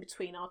gate in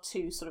between our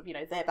two sort of,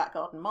 their back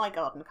garden, my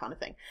garden kind of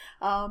thing.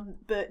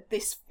 But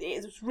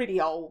it was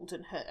really old,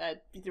 and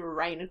the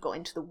rain had got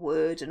into the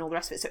wood and all the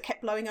rest of it, so it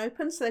kept blowing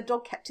open, so their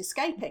dog kept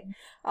escaping.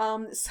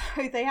 So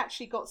they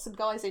actually got some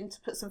guys in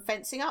to put some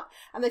fencing up,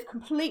 and they've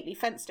completely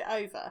fenced it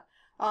over.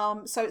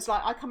 So it's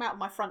like I come out of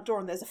my front door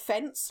and there's a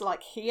fence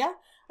like here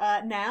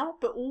now,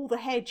 but all the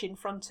hedge in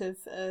front of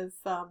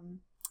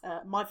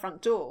my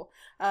front door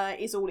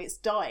is all it's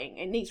dying.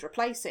 It needs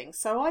replacing.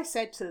 So I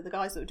said to the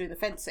guys that were doing the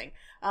fencing,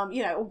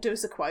 do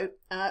us a quote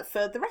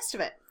for the rest of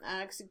it,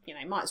 because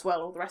might as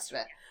well all the rest of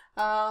it.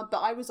 But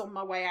I was on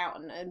my way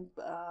out and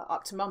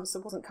up to Mum's, so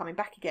I wasn't coming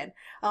back again.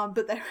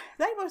 But they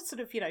were sort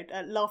of,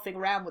 laughing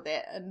around with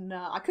it, and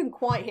I couldn't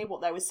quite hear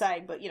what they were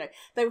saying, but,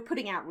 they were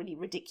putting out really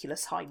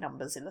ridiculous high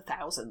numbers in the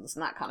thousands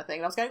and that kind of thing.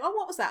 And I was going, oh,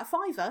 what was that, a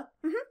 £5?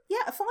 Yeah,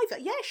 a £5.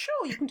 Yeah,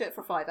 sure, you can do it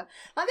for a £5.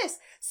 Like this.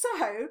 So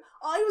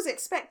I was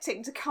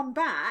expecting to come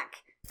back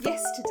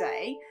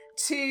yesterday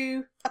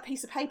to a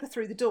piece of paper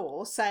through the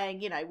door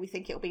saying, we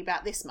think it'll be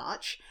about this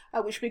much,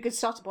 which would be a good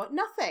starting point.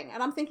 Nothing.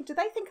 And I'm thinking, do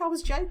they think I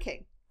was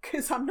joking?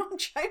 Because I'm not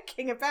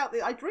joking about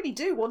it. I really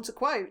do want a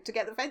quote to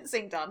get the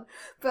fencing done.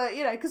 But,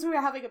 because we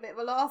were having a bit of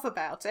a laugh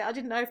about it, I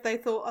didn't know if they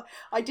thought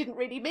I didn't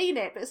really mean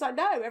it. But it's like,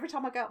 no, every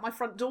time I go out my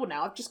front door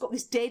now, I've just got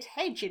this dead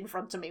hedge in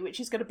front of me,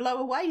 which is going to blow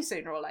away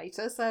sooner or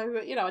later.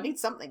 So, I need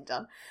something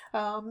done.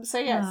 So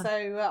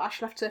I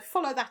shall have to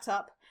follow that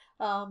up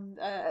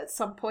at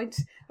some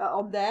point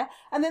on there.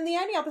 And then the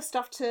only other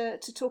stuff to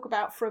talk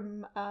about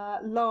from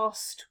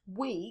last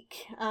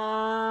week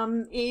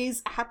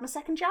is I had my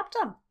second jab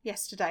done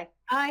yesterday.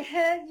 I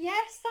heard,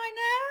 yes, I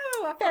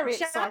know. I've very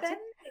excited.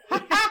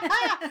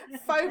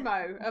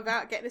 FOMO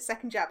about getting a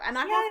second jab. And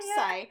I have to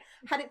say,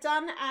 had it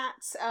done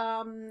at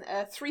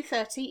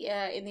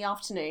 3:30 in the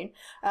afternoon.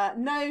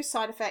 No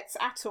side effects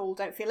at all.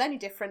 Don't feel any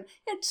different.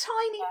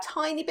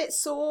 Tiny bit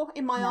sore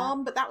in my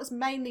arm, but that was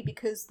mainly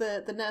because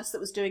the nurse that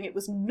was doing it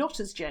was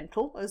not as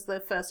gentle as the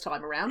first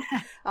time around.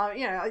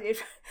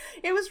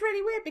 It was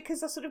really weird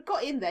because I sort of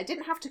got in there,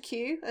 didn't have to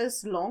queue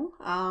as long.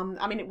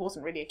 It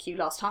wasn't really a queue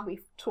last time.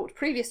 We've talked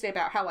previously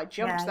about how I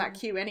jumped that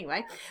queue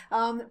anyway,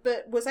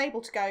 but was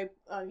able to go,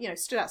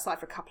 stood outside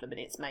for a couple of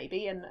minutes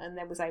maybe, and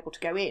then was able to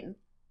go in.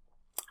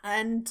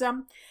 And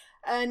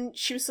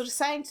she was sort of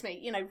saying to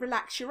me,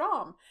 relax your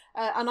arm.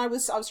 And I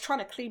was trying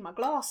to clean my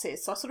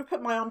glasses. So I sort of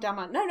put my arm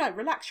down, no,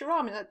 relax your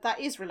arm. And that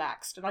is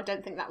relaxed. And I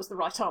don't think that was the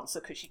right answer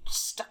because she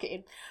stuck it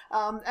in.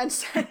 And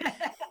so a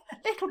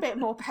little bit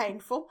more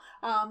painful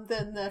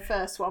than the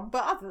first one.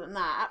 But other than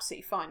that,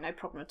 absolutely fine. No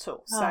problem at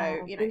all.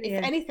 So,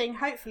 if anything,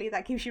 hopefully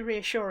that gives you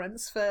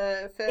reassurance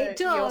for it does.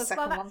 Your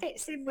second that one.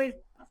 Fits in with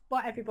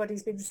what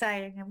everybody's been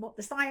saying and what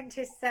the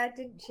scientists said,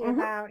 didn't she,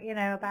 about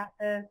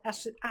the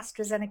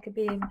AstraZeneca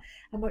being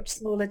a much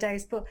smaller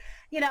dose. But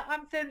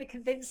I'm firmly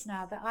convinced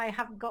now that I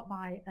haven't got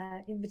my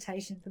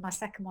invitation for my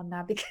second one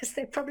now, because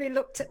they probably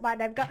looked at my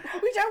name and gone,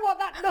 we don't want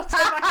that nutter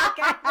back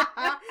again.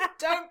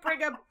 Don't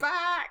bring her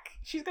back.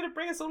 She's going to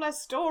bring us all her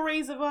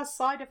stories of her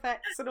side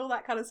effects and all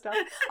that kind of stuff.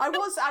 I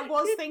was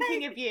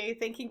thinking of you,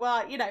 thinking,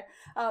 well,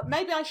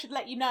 maybe I should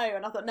let you know.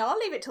 And I thought, no, I'll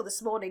leave it till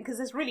this morning because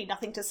there's really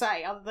nothing to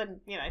say other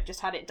than,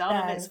 just had it done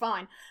and it's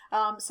fine.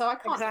 So I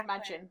can't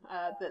imagine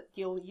that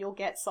you'll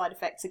get side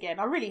effects again.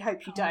 I really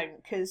hope you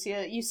don't, because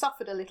you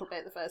suffered a little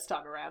bit the first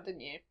time around,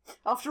 didn't you?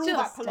 After all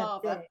that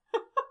palaver.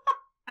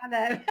 I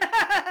know.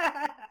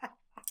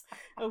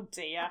 Oh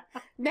dear.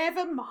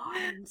 Never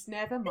mind. So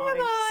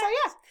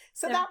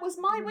that was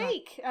my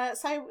week. Good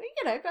stuff.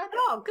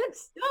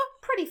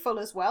 Pretty full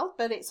as well,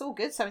 but it's all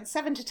good. So in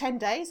 7 to 10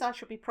 days, I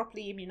shall be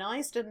properly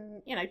immunised,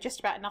 and just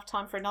about enough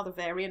time for another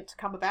variant to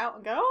come about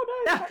and go,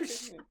 oh no.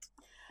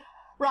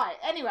 Right.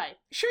 Anyway,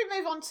 should we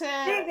move on to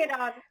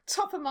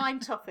top of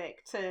mind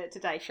topic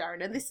today,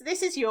 Sharon? And this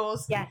is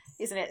yours, yes,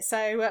 isn't it?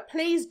 So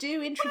please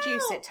do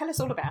introduce it. Tell us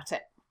all about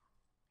it.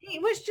 It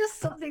was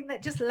just something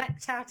that just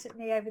leapt out at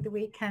me over the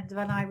weekend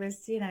when I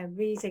was,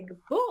 reading a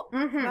book,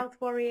 Wealth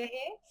Warrior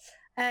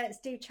here,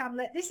 Steve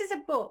Chandler. This is a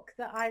book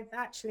that I've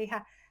actually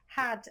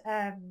had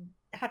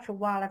for a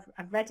while.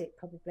 I've read it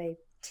probably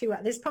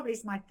this probably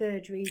is my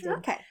third reading.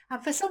 Okay.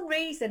 And for some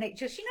reason, it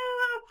just,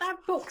 I have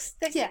books,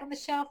 they sit on the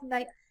shelf and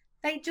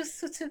they just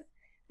sort of,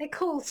 they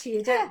call to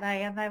you, don't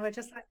they? And they were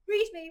just like,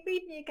 read me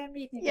again.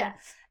 Yeah.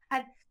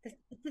 And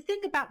the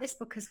thing about this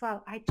book as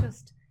well, I've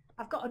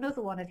got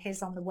another one of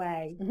his on the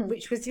way,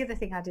 which was the other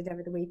thing I did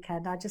over the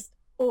weekend. I just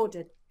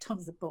ordered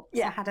tons of books.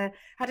 Yeah. I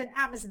had an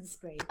Amazon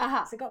spree. So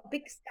I got a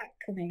big stack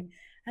coming.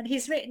 And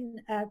he's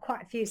written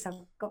quite a few, so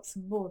I've got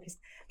some more of his.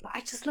 But I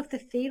just love the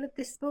feel of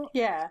this book.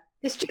 Yeah.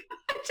 I just love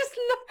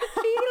the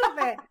feel of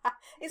it.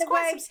 It's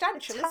quite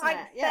substantial, isn't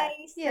it? Yeah.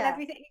 And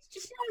everything. It's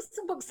just,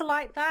 some books are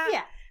like that.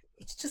 Yeah.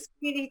 It's just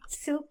really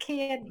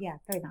silky and,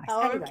 very nice.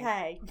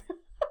 Okay.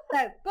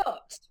 So,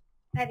 but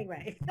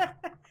anyway.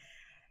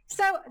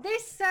 So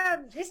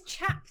this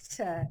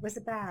chapter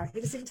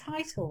it was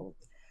entitled,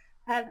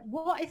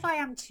 "What if I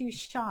am too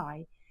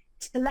shy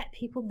to let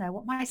people know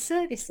what my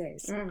service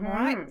is?" Mm-hmm. All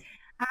right.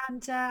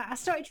 And I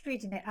started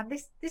reading it, and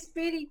this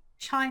really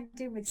chimed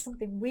in with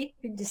something we've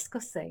been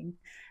discussing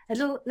a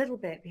little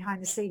bit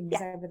behind the scenes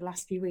over the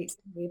last few weeks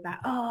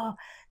about,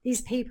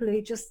 these people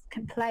who just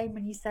complain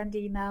when you send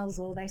emails,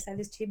 or they say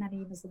there's too many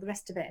emails, or the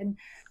rest of it. And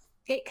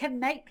it can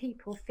make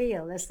people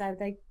feel as though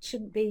they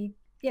shouldn't be,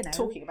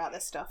 talking about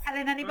this stuff,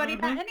 telling anybody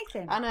about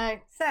anything. I know.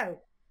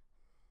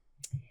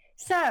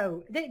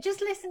 So just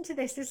listen to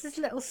this. This is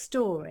a little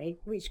story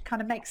which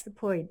kind of makes the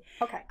point.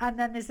 Okay. And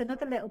then there's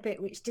another little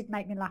bit which did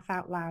make me laugh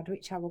out loud,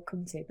 which I will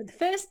come to. But the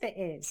first bit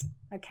is,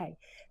 okay,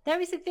 there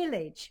is a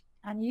village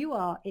and you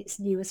are its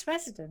newest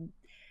resident.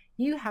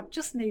 You have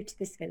just moved to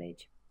this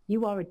village.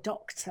 You are a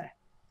doctor.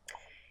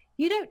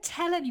 You don't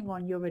tell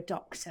anyone you're a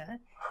doctor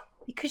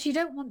because you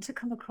don't want to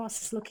come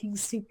across as looking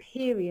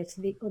superior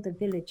to the other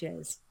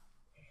villagers.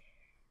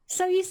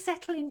 So you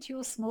settle into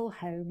your small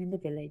home in the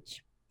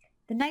village.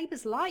 The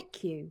neighbours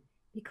like you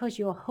because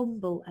you're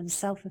humble and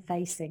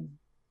self-effacing.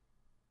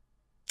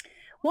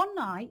 One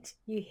night,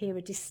 you hear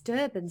a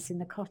disturbance in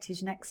the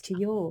cottage next to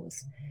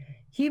yours.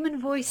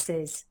 Human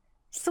voices,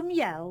 some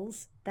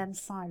yells, then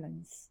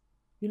silence.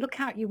 You look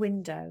out your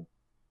window.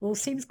 All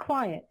seems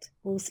quiet.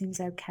 All seems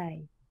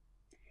okay.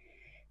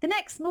 The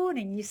next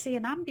morning, you see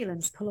an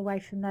ambulance pull away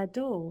from their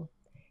door.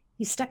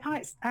 You step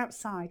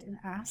outside and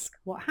ask,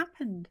 what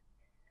happened?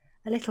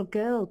 A little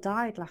girl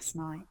died last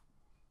night.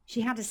 She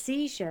had a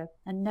seizure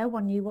and no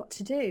one knew what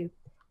to do.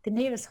 The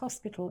nearest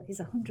hospital is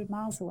 100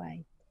 miles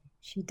away.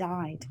 She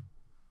died.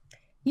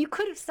 You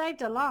could have saved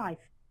her life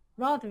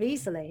rather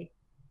easily,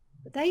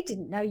 but they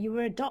didn't know you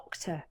were a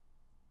doctor.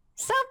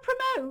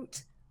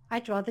 Self-promote?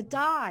 I'd rather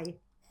die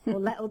or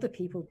let other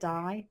people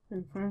die.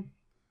 Mm-hmm.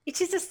 It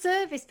is a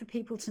service for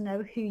people to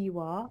know who you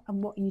are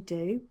and what you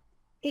do.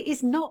 It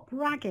is not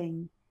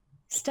bragging.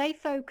 Stay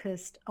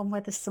focused on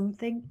whether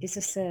something is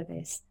a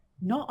service,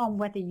 not on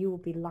whether you will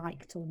be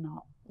liked or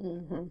not.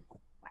 Mm-hmm.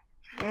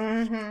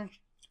 Mm-hmm.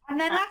 And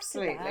then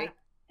Absolutely. after that,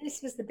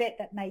 this was the bit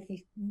that made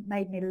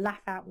me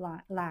laugh out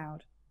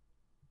loud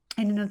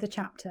in another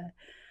chapter.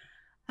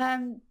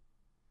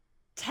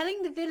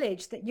 Telling the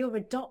village that you're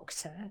a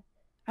doctor,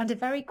 and a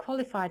very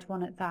qualified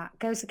one at that,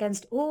 goes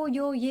against all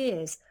your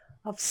years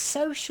of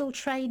social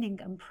training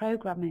and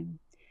programming.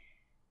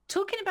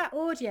 Talking about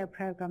audio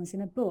programs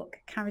in a book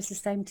carries the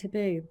same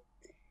taboo,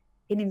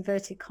 in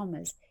inverted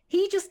commas.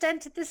 He just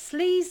entered the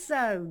sleaze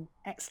zone! !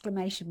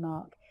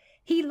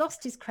 He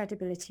lost his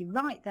credibility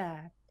right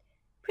there.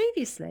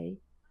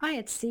 Previously, I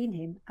had seen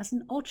him as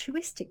an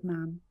altruistic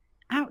man,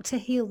 out to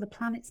heal the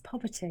planet's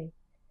poverty.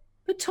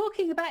 But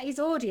talking about his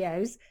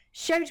audios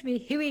showed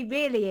me who he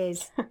really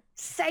is.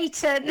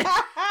 Satan!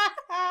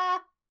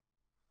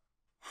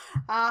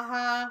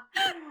 Uh-huh.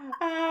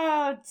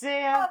 Oh,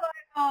 dear. Oh,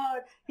 my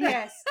God.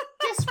 Yes.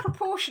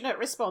 Disproportionate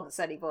response,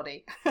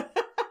 anybody? And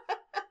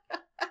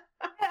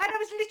I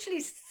was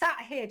literally sat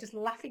here just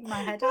laughing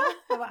my head off.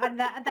 And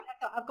then I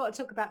thought, I've got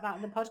to talk about that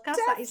on the podcast.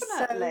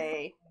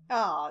 Definitely.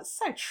 Oh, it's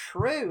so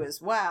true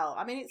as well.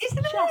 I mean, it's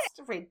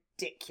just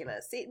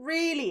ridiculous. It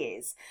really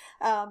is.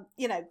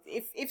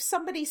 If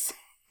somebody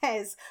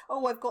says,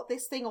 oh, I've got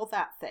this thing or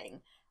that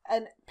thing,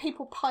 and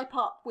people pipe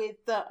up with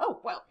I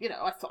thought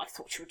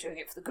you were doing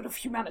it for the good of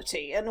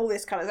humanity and all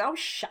this kind of, oh,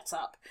 shut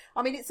up.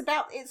 I mean,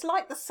 it's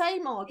like the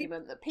same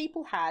argument that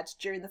people had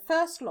during the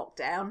first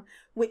lockdown,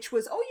 which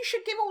was, oh, you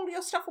should give all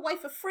your stuff away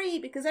for free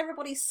because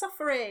everybody's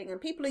suffering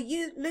and people are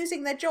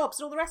losing their jobs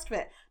and all the rest of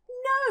it.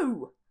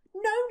 No.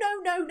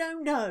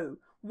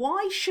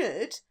 Why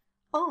should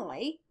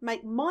I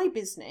make my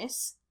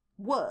business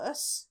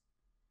worse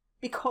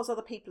because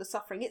other people are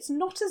suffering? It's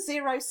not a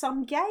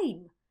zero-sum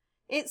game.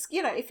 It's,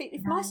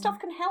 if my stuff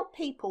can help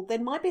people,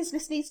 then my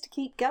business needs to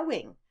keep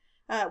going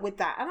with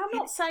that. And I'm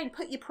not saying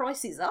put your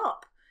prices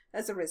up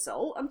as a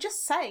result. I'm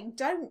just saying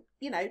don't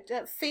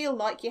feel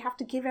like you have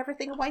to give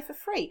everything away for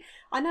free.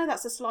 I know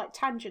that's a slight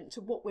tangent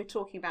to what we're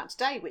talking about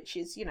today, which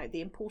is,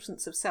 the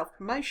importance of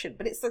self-promotion.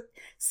 But it's the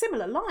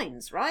similar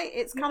lines, right?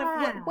 It's kind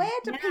of, where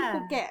do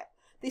people get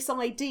this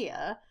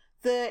idea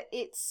that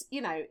it's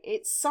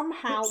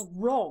somehow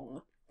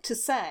wrong to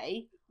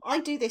say, I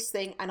do this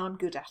thing and I'm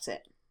good at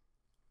it?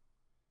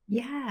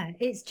 Yeah,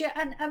 it's just,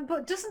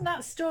 but doesn't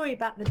that story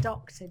about the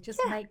doctor just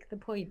make the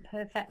point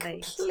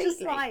perfectly? Completely. It's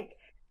just like,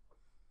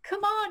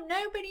 come on,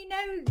 nobody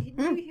knew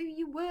who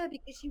you were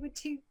because you were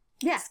too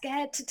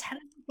scared to tell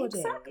anybody.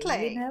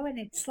 Exactly. And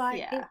it's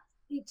like,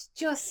 it's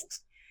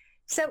just,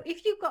 so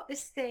if you've got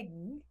this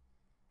thing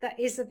that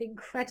is of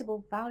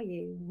incredible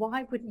value,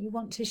 why wouldn't you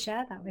want to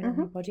share that with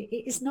everybody?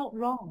 It is not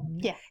wrong.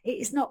 Yeah. It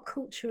is not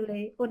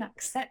culturally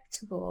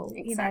unacceptable.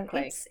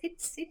 Exactly.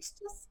 It's just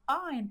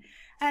fine.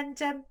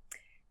 And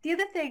the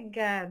other thing,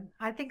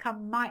 I think I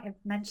might have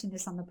mentioned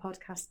this on the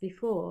podcast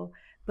before,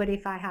 but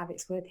if I have,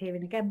 it's worth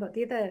hearing again. But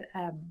the other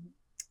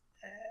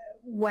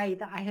way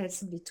that I heard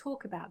somebody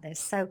talk about this,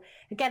 so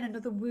again,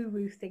 another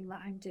woo-woo thing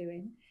that I'm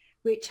doing,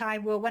 which I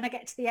will, when I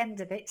get to the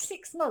end of it,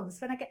 6 months,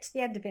 when I get to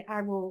the end of it,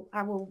 I will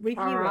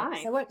review right.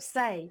 it. So I won't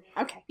say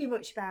Okay. too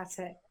much about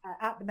it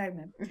at the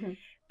moment. Mhm.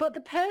 But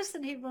the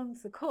person who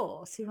runs the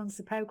course, who runs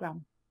the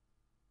program,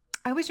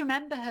 I always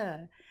remember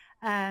her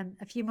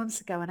a few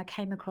months ago, and I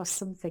came across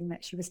something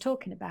that she was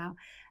talking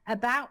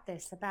about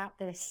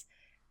this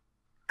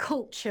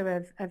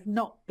culture of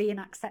not being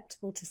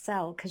acceptable to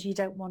sell because you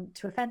don't want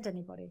to offend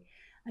anybody.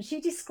 And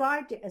she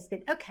described it as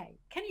being, okay,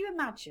 can you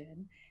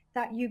imagine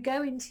that you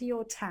go into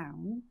your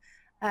town,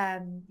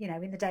 you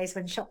know, in the days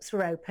when shops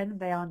were open,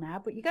 they are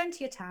now, but you go into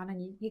your town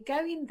and you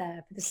go in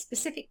there for the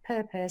specific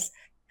purpose.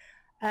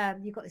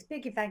 You've got this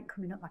big event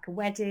coming up, like a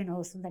wedding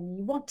or something, and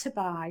you want to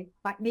buy,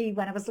 like me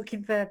when I was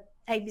looking for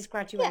Amy's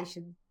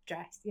graduation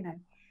dress, you know,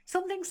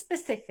 something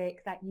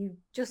specific that you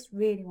just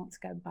really want to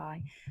go and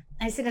buy.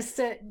 And it's in a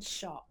certain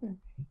shop,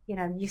 you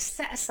know, you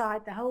set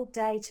aside the whole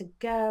day to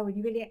go and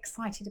you're really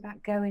excited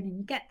about going, and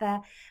you get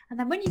there. And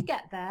then when you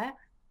get there,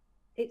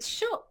 it's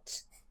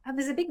shut. And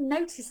there's a big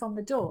notice on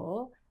the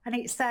door and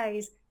it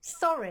says,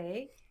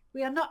 sorry,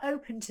 we are not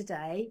open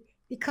today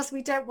because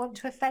we don't want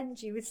to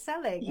offend you with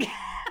selling. Yeah.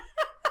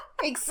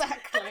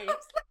 Exactly.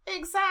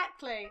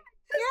 Exactly.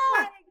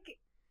 Yeah. Like,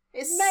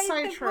 It's made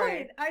so the true.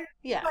 point.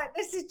 Yeah. Like,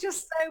 this is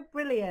just so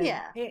brilliant.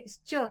 Yeah. It's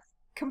just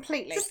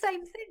Completely. it's the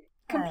same thing.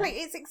 Complete.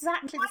 It's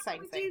exactly Why the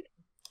same do we thing. do-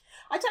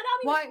 I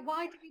don't know. I mean,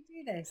 Why do we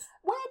do this?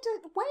 where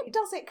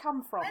does it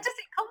come from? Where does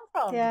it come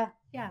from? Yeah.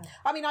 Yeah.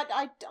 I mean,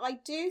 I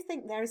do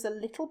think there is a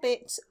little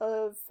bit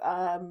of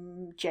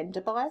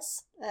gender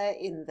bias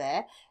in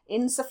there,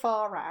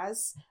 insofar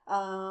as,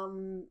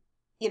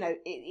 you know,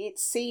 it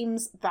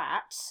seems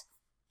that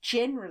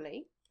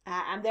generally,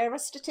 and there are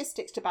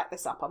statistics to back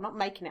this up, I'm not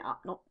making it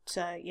up, not,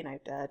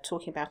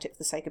 talking about it for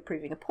the sake of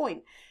proving a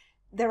point.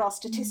 There are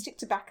statistics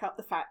to back up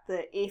the fact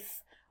that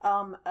if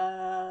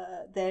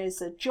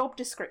there's a job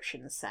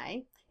description,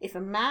 say, if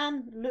a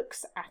man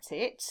looks at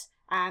it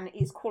and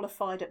is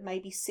qualified at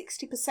maybe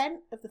 60%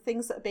 of the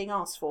things that are being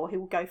asked for, he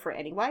will go for it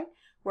anyway.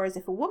 Whereas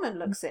if a woman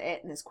looks at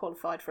it and is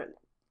qualified for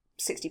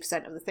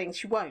 60% of the things,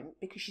 she won't,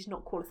 because she's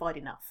not qualified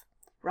enough,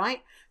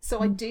 right? So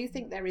I do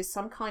think there is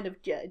some kind of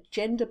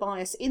gender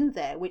bias in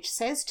there, which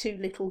says to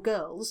little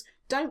girls,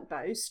 don't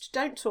boast,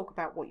 don't talk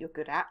about what you're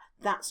good at.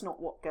 That's not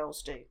what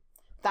girls do.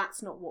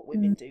 That's not what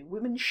women do.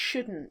 Women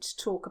shouldn't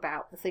talk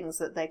about the things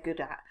that they're good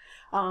at.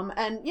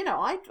 And, you know,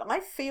 I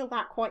feel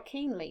that quite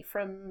keenly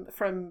from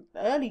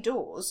early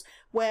doors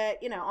where,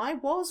 you know, I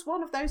was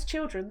one of those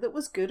children that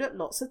was good at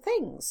lots of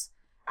things.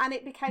 And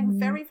it became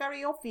very,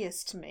 very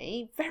obvious to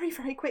me very,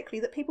 very quickly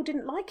that people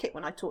didn't like it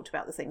when I talked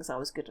about the things I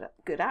was good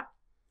at.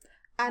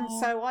 And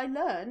so I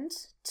learned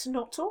to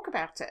not talk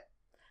about it.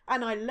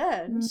 And I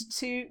learned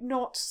to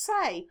not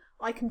say,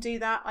 I can do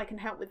that, I can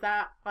help with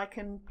that, I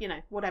can, you know,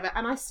 whatever.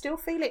 And I still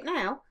feel it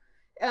now.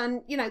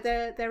 And, you know,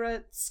 there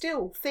are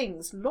still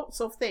things, lots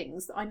of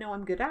things that I know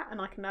I'm good at and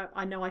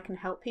I know I can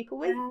help people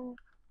with.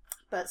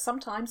 But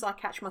sometimes I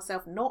catch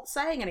myself not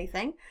saying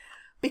anything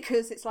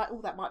because it's like,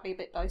 oh, that might be a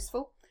bit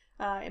boastful.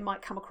 It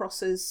might come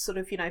across as sort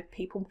of, you know,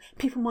 people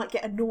might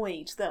get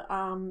annoyed that,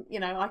 you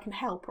know, I can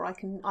help or I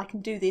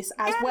can do this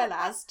as well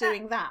as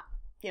doing that,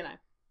 you know.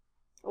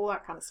 All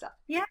that kind of stuff.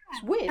 Yeah.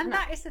 It's weird. And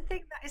that is the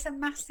thing, that is a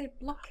massive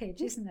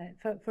blockage, isn't it?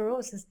 For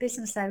us as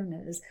business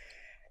owners,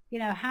 you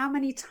know, how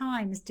many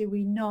times do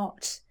we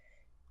not,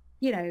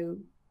 you know,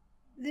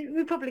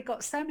 we've probably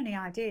got so many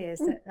ideas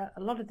that a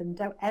lot of them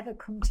don't ever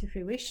come to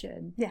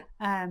fruition. Yeah.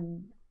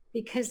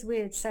 Because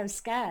we're so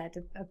scared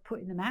of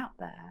putting them out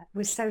there.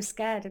 We're so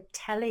scared of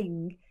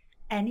telling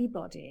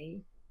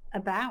anybody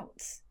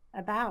about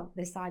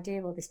this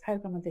idea or this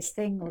program or this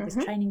thing or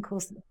this training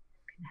course that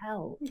can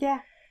help. Yeah.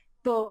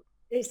 But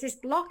it's this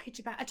blockage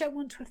about, I don't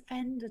want to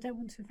offend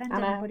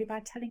anybody by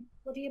telling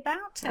anybody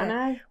about it. I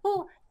know.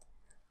 Well,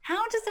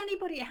 how does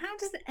anybody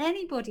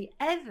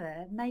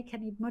ever make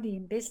any money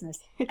in business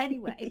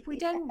anyway if we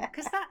don't?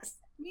 Because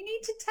we need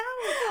to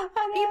tell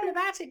people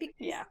about it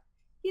because,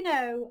 you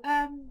know,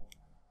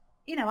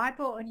 I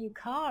bought a new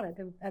car at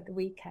the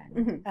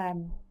weekend,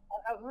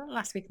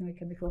 last week and the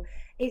weekend before.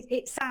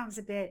 It sounds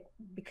a bit,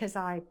 because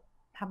I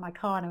have my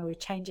car and I always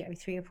change it every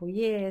 3 or 4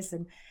 years,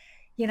 and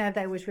you know,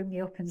 they always ring me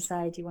up and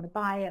say, do you want to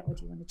buy it or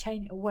do you want to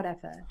change it or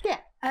whatever? Yeah.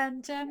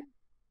 And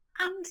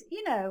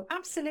you know,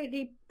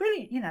 absolutely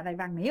brilliant. You know, they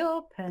rang me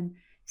up and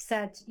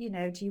said, you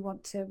know,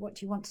 what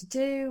do you want to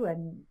do?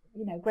 And,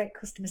 you know, great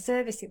customer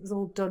service. It was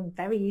all done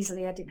very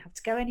easily. I didn't have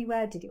to go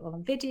anywhere, did it all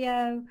on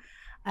video.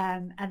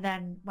 And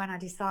then when I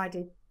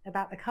decided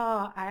about the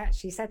car, I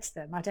actually said to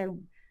them,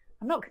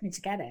 I'm not coming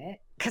to get it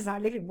because I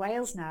live in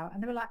Wales now.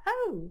 And they were like,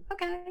 oh,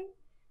 okay.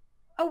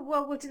 Oh,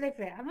 well, we'll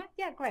deliver it. I'm like,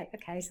 yeah, great.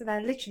 Okay. So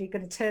they're literally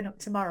going to turn up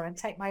tomorrow and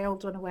take my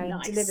old one away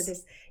and deliver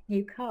this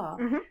new car.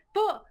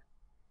 But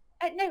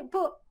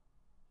but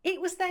it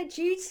was their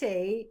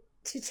duty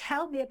to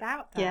tell me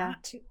about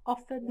that, to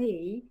offer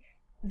me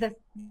they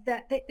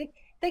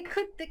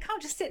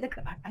can't just sit there.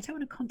 I don't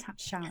want to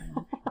contact Sharon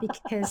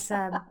because you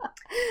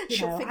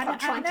know,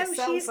 I know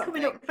she's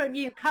coming up for a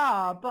new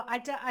car, but I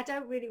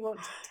don't really want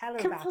to tell her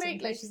about it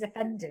because she's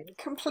offended.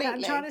 Completely.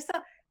 I'm trying to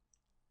sell.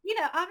 you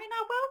know, I mean,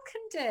 I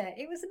welcomed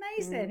it. It was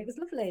amazing. It was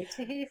lovely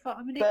to hear from.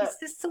 I mean,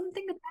 there's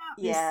something about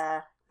this.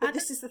 Yeah. But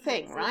this is the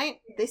thing,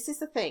 right? This is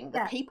the thing. The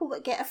Yeah. people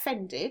that get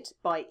offended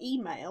by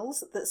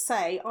emails that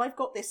say, I've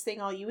got this thing,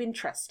 are you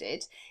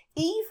interested?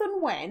 Even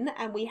when,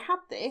 and we had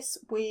this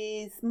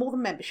with More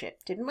Than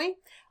Membership, didn't we?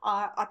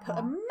 I put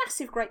a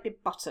massive great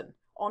big button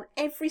on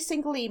every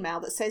single email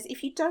that says,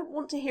 if you don't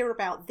want to hear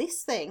about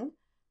this thing,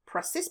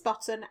 press this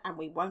button and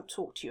we won't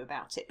talk to you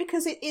about it.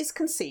 Because it is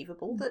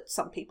conceivable that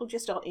some people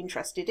just aren't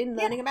interested in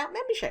learning about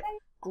membership.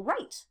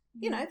 Great.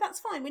 You know, that's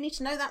fine. We need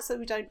to know that so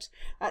we don't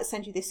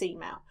send you this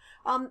email.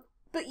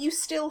 But you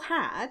still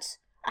had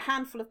a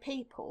handful of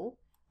people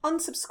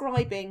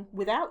unsubscribing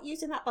without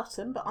using that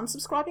button, but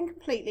unsubscribing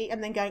completely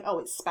and then going, oh,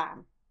 it's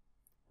spam.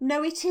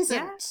 No, it isn't.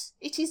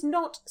 Yeah. It is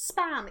not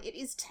spam. It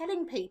is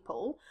telling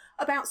people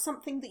about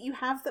something that you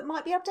have that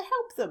might be able to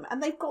help them.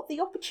 And they've got the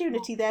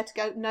opportunity there to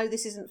go, no,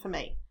 this isn't for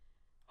me.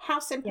 How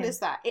simple is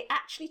that? It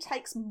actually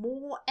takes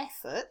more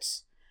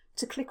effort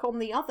to click on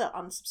the other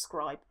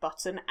unsubscribe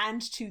button and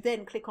to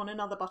then click on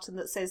another button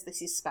that says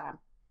this is spam.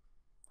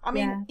 I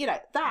mean, you know,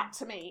 that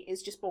to me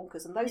is just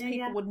bonkers. And those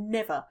people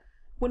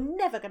were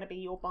never going to be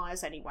your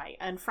buyers anyway.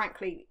 And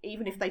frankly,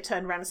 even if they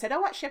turned around and said,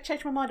 oh, actually, I've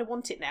changed my mind, I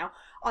want it now,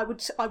 I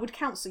would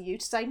counsel you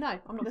to say, no,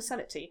 I'm not going to sell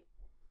it to you.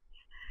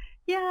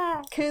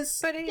 Yeah.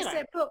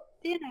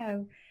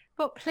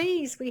 But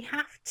please, we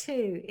have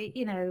to,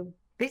 you know,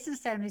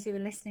 business owners who are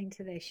listening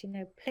to this, you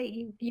know,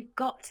 please, you've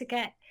got to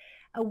get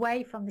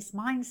away from this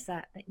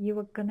mindset that you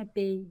are going to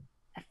be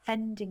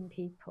offending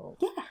people.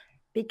 Yeah.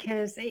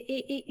 Because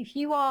if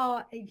you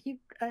are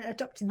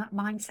adopting that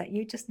mindset,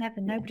 you just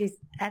never, nobody's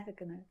ever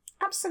going to.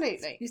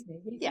 Absolutely. Excuse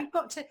me. You've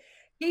got to,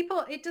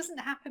 people, it doesn't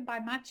happen by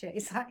magic.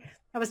 It's like,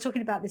 I was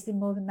talking about this in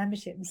More Than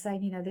Membership and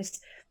saying, you know, this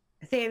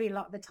theory a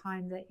lot of the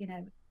time that, you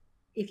know,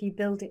 if you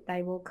build it,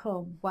 they will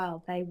come.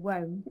 Well, they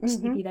won't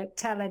if you don't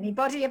tell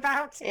anybody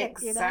about it.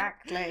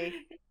 Exactly.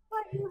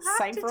 You know?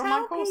 Same for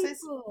online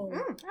courses.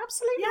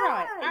 Absolutely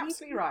right.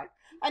 Absolutely right.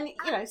 And,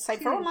 you know, same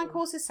for online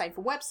courses, same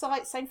for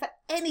websites, same for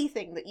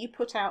anything that you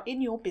put out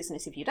in your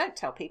business. If you don't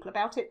tell people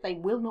about it, they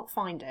will not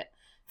find it.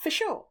 For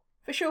sure.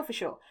 For sure, for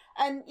sure.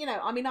 And, you know,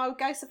 I mean, I would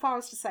go so far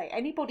as to say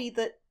anybody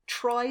that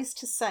tries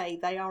to say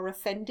they are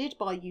offended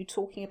by you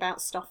talking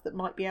about stuff that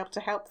might be able to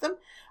help them,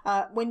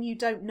 when you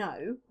don't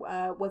know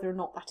whether or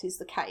not that is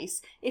the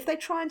case, if they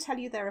try and tell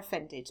you they're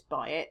offended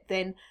by it,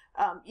 then,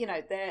 you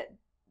know,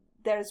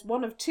 there's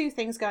one of two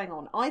things going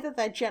on. Either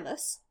they're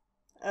jealous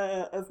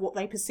of what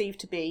they perceive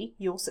to be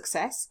your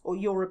success or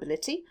your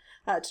ability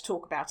to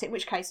talk about it, in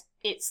which case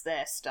it's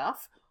their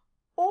stuff,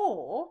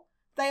 or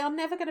they are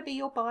never going to be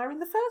your buyer in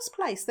the first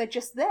place. They're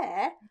just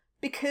there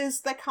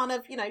because they kind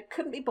of, you know,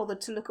 couldn't be bothered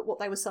to look at what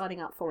they were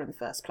signing up for in the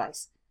first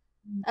place.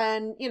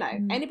 And, you know,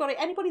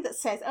 anybody that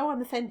says, oh,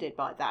 I'm offended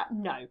by that,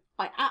 no,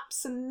 I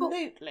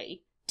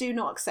absolutely do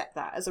not accept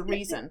that as a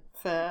reason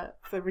for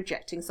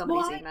rejecting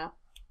somebody's email.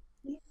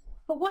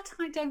 But what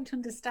I don't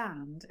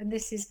understand, and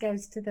this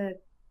goes to the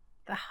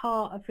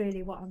heart of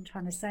really what I'm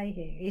trying to say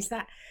here, is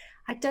that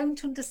I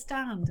don't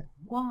understand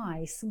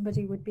why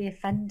somebody would be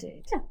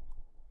offended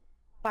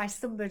by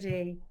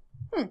somebody,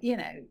 you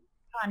know,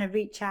 trying to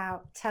reach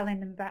out, telling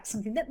them about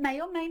something that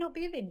may or may not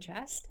be of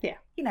interest. Yeah.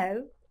 You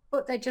know,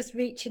 but they're just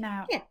reaching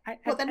out. Yeah. I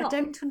They're not.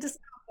 don't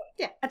understand.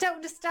 I don't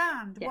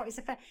understand what is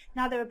offended.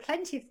 Now, there are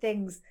plenty of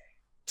things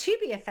to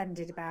be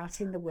offended about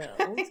in the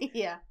world.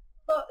 Yeah.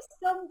 But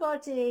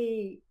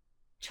somebody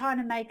trying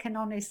to make an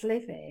honest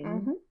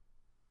living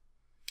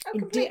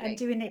and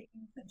doing it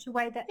in such a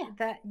way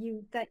that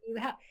you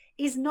have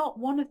is not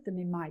one of them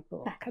in my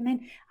book. I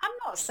mean, I'm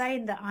not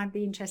saying that I'd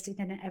be interested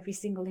in every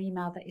single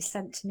email that is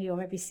sent to me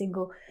or every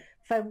single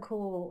phone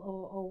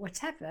call or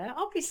whatever.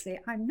 Obviously,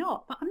 I'm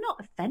not, but I'm not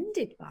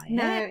offended by it.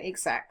 No,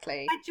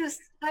 exactly.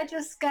 I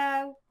just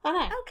go,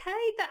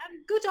 okay,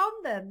 I'm good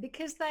on them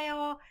because they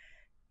are,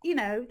 you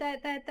know,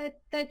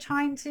 they're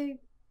trying to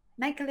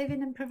make a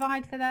living and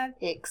provide for their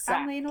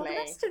family and all the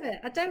rest of it.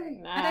 I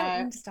don't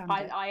understand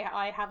it.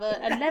 I have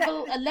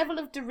a level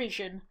of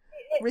derision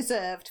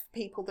reserved for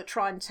people that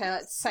try and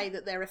say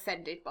that they're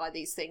offended by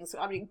these things.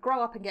 I mean,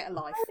 grow up and get a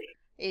life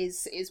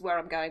is where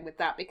I'm going with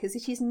that, because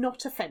it is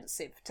not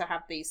offensive to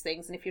have these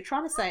things. And if you're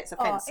trying to say it's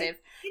offensive,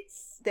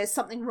 there's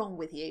something wrong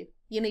with you.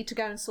 You need to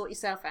go and sort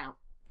yourself out,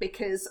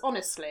 because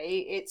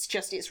honestly,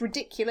 it's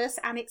ridiculous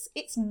and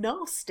it's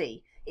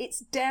nasty.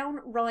 It's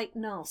downright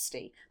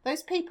nasty.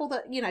 Those people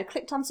that, you know,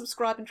 clicked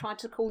unsubscribe and tried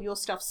to call your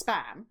stuff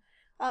spam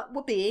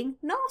were being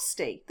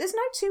nasty. There's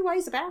no two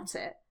ways about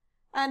it.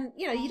 And,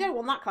 you know, you don't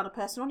want that kind of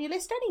person on your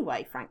list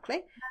anyway,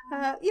 frankly.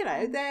 You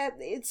know,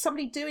 it's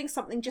somebody doing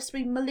something just to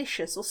be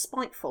malicious or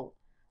spiteful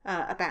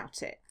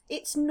about it.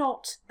 It's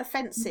not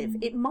offensive.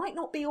 It might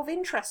not be of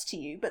interest to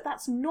you, but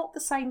that's not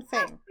the same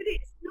thing. But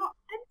it's not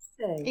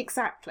offensive.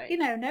 Exactly. You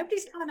know,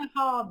 nobody's trying to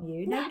harm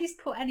you. No. Nobody's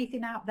put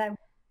anything out there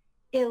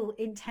ill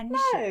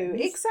intentions. No,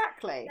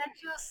 exactly. They're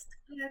just,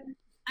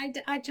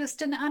 I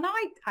just, and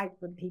I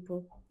when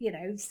people, you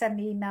know, send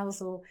me emails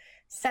or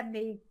send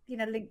me, you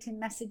know, LinkedIn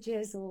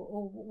messages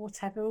or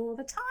whatever all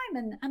the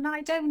time, and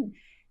I don't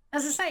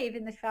as I say,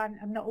 even if I'm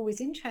not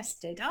always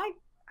interested, I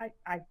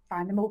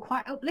find them all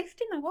quite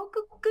uplifting. Like, well,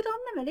 good on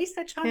them. At least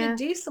they're trying to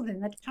do something.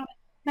 They're trying to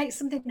make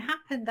something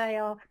happen. They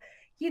are,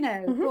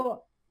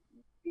 but,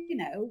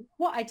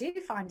 what I do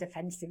find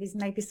offensive is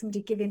maybe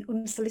somebody giving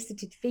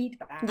unsolicited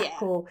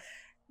feedback or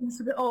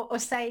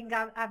saying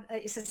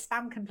it's a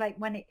spam complaint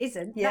when it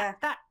isn't. Yeah.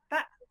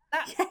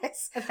 That's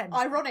yes. offensive.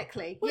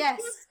 Ironically,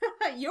 yes.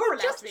 You're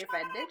allowed to be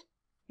offended.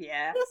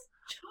 Yeah. Just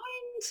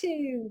trying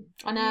to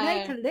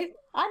make a living.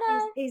 I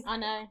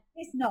know.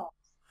 It's not.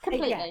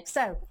 Completely. Yeah,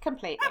 so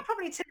completely. That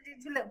probably turned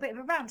into a little bit of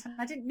a rant, and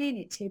I didn't mean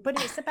it to,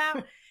 but it's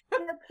about,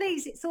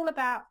 please, it's all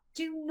about,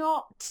 do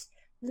not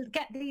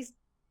get these,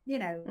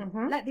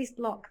 let these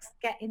blocks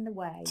get in the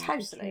way.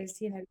 Totally. Because,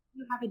 you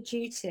have a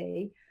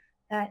duty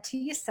to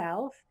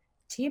yourself,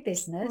 to your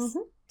business,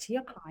 to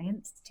your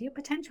clients, to your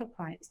potential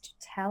clients, to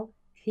tell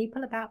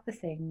people about the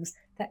things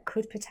that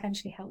could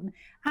potentially help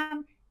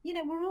them.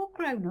 We're all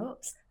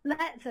grown-ups.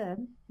 Let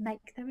them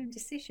make their own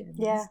decisions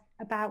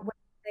about whether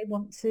they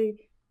want to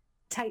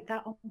take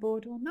that on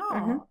board or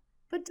not.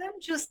 But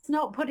don't just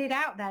not put it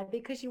out there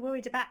because you're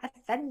worried about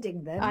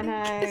offending them. I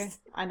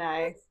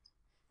know.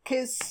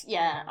 Because,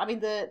 I mean,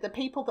 the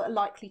people that are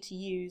likely to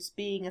use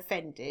being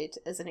offended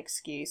as an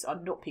excuse are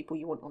not people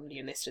you want on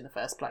your list in the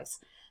first place.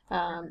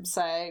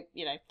 So,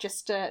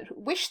 just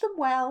wish them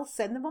well,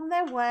 send them on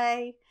their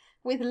way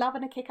with love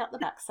and a kick up the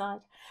backside.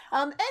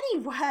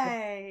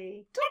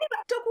 Anyway,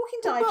 Dog Walking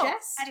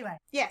Digest. Anyway.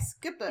 Yes,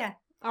 good book. Yeah.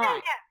 All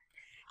right.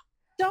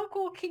 Dog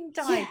Walking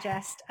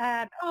Digest.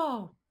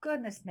 Oh,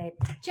 goodness me.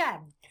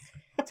 Jem,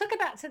 took her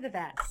back to the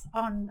vets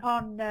on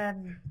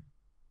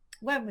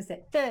when was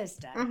it?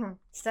 Thursday.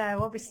 So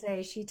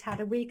obviously she'd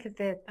had a week of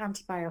the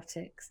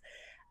antibiotics,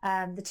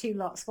 the 2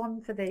 lots,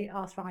 one for the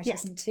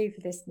arthritis and 2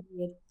 for this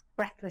weird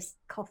breathless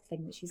cough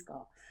thing that she's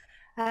got.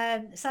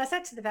 So I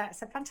said to the vet, I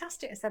said,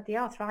 fantastic. I said, the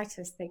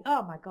arthritis thing,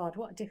 oh my God,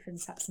 what a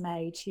difference that's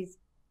made. She's,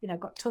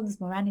 got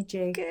tons more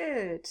energy.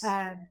 Good.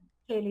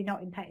 Clearly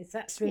not in pain. So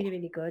that's really,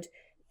 really good.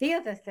 The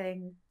other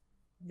thing,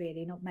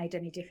 really not made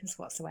any difference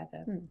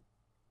whatsoever.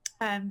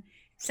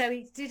 So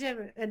he did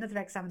another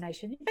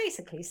examination. He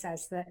basically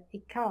says that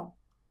they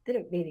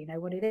don't really know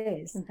what it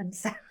is. And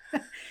so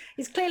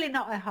it's clearly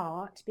not her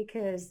heart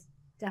because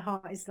the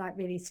heart is like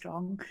really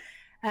strong.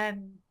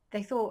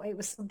 They thought it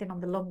was something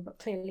on the lung, but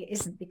clearly it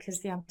isn't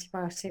because the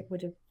antibiotic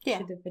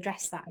should have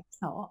addressed that.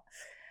 It's not.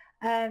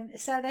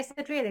 So they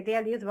said really the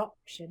only other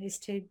option is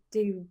to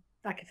do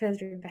like a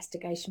further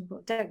investigation,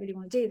 but don't really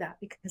want to do that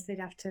because they'd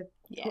have to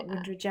put her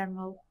under a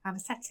general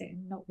anaesthetic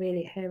and not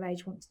really at her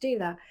age want to do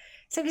that.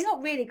 So if it's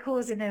not really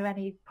causing her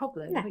any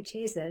problem, which it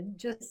isn't,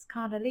 just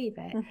kind of leave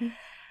it.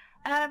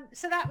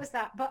 So that was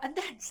that.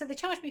 So they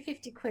charged me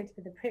 50 quid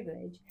for the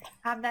privilege.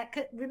 And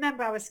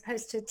remember, I was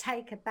supposed to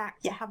take her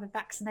back to have her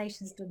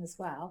vaccinations done as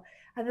well.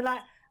 And they're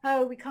like,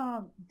 oh, we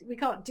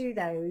can't do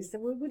those.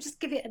 We'll just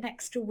give it an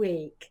extra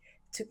week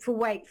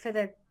wait for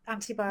the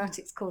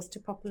antibiotics course to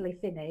properly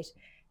finish.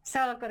 So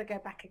I've got to go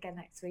back again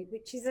next week,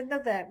 which is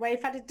another way.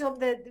 If I'd have done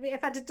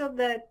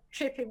the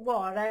trip in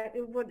one, it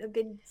wouldn't have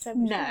been so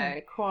much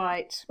fun.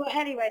 Quite. But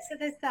anyway, so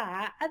there's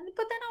that. But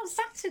then on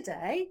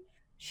Saturday,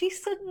 she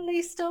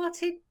suddenly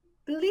started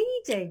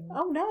bleeding.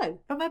 Oh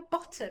no! From her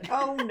bottom.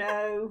 Oh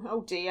no!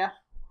 Oh dear!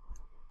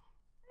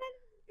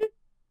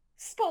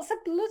 Spots of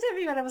blood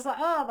everywhere. I was like,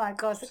 oh my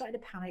God! So I got in a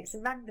panic. So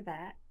I rang the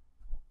vet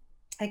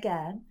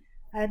again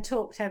and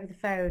talked over the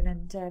phone,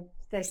 and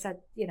they said,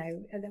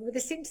 they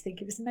seemed to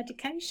think it was a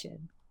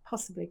medication.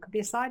 Possibly could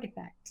be a side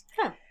effect.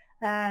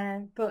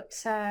 But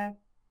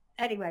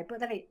anyway,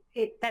 but then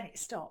it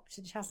stopped,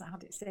 and she hasn't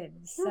had it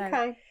since. So,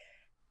 okay.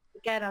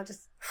 Again, I'll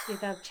just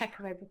check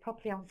her over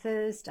properly on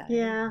Thursday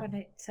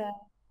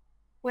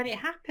when it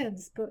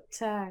happens. But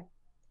I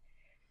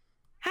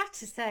have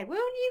to say, when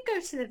you go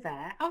to the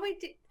vet,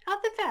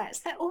 other vets,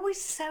 they're always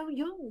so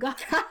young. Well,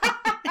 they're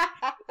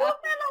like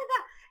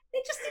that. They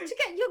just seem to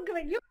get younger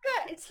and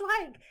younger. It's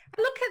like, I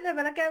look at them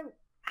and I go,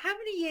 how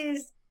many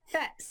years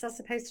vets are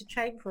supposed to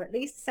train for? At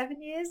least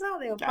 7 years, are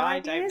they? Or 5 years? I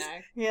don't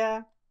know.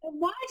 Yeah.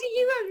 Why do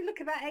you only look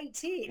about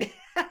 18?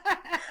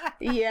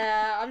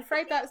 Yeah, I'm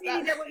afraid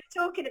you know what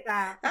you're talking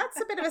about.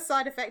 That's a bit of a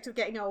side effect of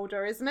getting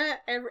older, isn't it?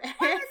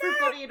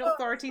 Everybody in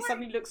authority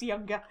suddenly looks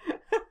younger.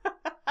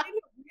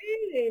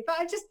 Really, but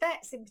I just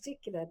vets in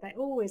particular, they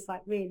always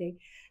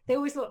they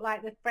always look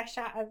like they're fresh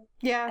out of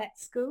vet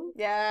school.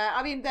 Yeah,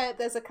 I mean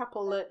there's a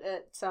couple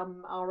at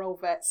our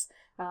old vets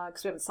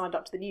because we haven't signed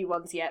up to the new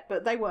ones yet,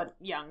 but they weren't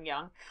young.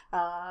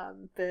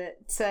 But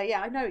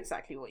I know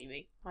exactly what you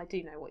mean. I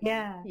do know what you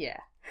mean. Yeah.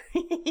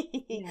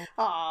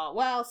 Oh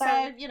well,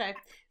 so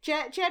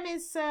Jem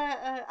is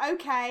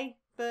okay,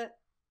 but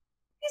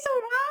she's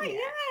all right.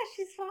 Yeah,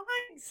 she's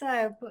fine.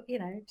 So, but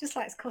just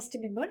like it's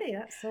costing me money.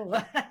 That's all.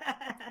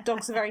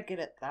 Dogs are very good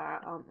at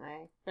that, aren't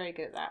they? Very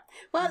good at that.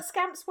 Well,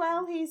 Scamp's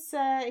well. He's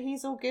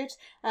all good.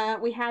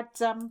 We had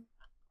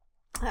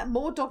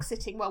more dog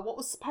sitting. Well, what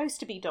was supposed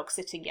to be dog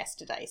sitting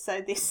yesterday.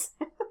 So this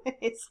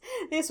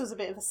This was a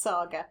bit of a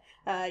saga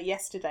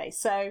yesterday.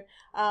 So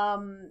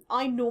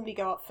I normally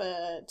go up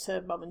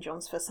to Mum and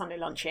John's for Sunday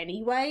lunch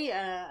anyway,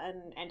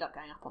 and end up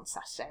going up on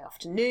Saturday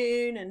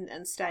afternoon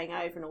and staying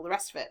over and all the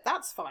rest of it.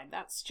 That's fine.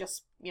 That's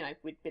just,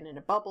 we'd been in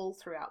a bubble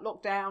throughout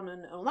lockdown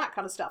and all that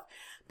kind of stuff.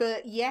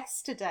 But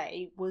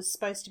yesterday was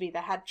supposed to be,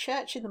 they had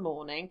church in the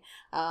morning,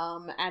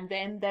 and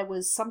then there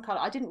was some kind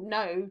of, I didn't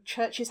know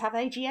churches have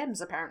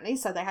AGMs apparently,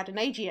 so they had an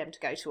AGM to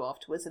go to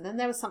afterwards, and then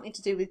there was something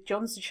to do with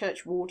John's the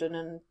church warden,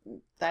 and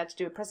they had to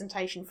do a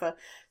presentation for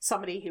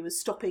somebody who was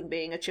stopping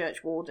being a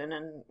church warden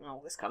and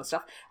all this kind of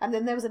stuff. And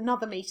then there was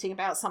another meeting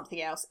about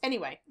something else.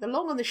 Anyway, the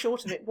long and the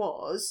short of it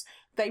was,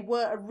 they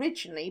were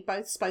originally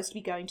both supposed to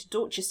be going to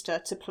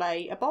Dorchester to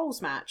play a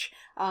bowls match.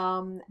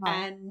 And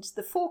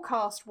the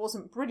forecast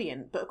wasn't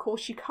brilliant, but of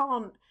course you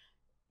can't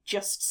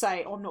just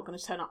say, I'm not going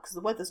to turn up because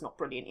the weather's not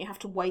brilliant. You have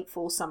to wait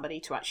for somebody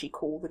to actually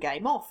call the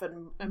game off.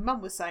 And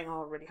Mum was saying,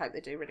 I really hope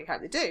they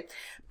do.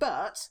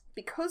 But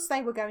because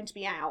they were going to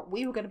be out,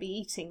 we were going to be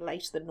eating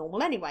later than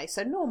normal anyway.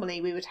 So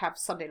normally we would have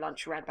Sunday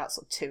lunch around about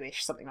sort of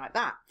 2-ish, something like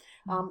that.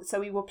 So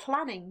we were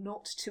planning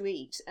not to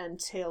eat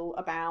until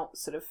about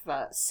sort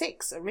of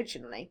 6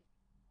 originally,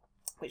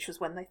 which was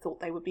when they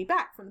thought they would be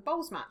back from the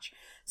bowls match.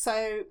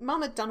 So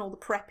Mum had done all the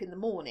prep in the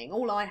morning.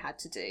 All I had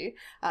to do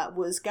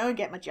was go and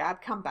get my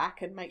jab, come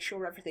back and make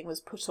sure everything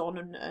was put on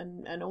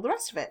and all the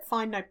rest of it.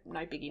 Fine, no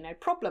biggie, no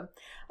problem.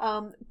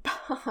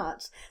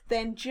 But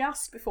then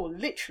just before,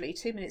 literally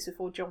 2 minutes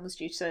before John was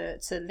due to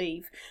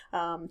leave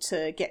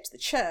to get to the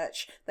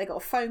church, they got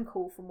a phone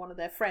call from one of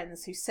their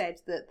friends who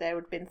said that there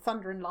had been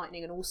thunder and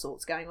lightning and all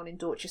sorts going on in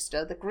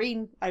Dorchester. The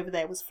green over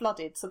there was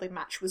flooded, so the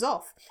match was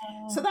off.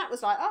 So that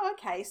was like, oh,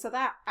 okay, so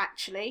that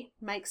actually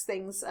makes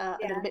things a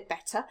little bit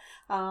better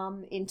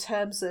in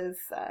terms of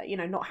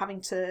not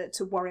having to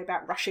worry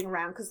about rushing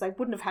around, because they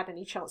wouldn't have had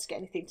any chance to get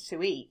anything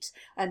to eat,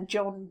 and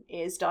John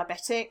is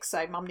diabetic,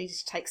 so Mum needed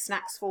to take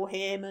snacks for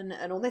him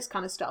and all this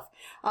kind of stuff,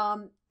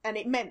 and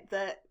it meant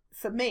that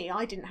for me,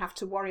 I didn't have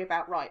to worry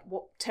about, right,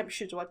 what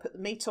temperature do I put the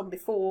meat on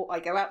before I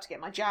go out to get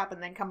my jab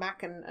and then come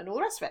back and all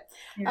the rest of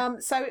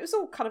it. So it was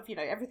all kind of,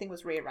 everything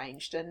was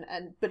rearranged.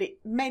 But it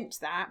meant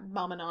that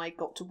Mum and I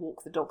got to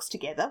walk the dogs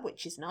together,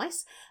 which is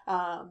nice,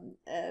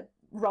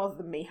 rather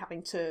than me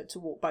having to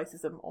walk both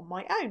of them on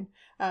my own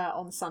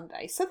on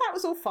Sunday. So that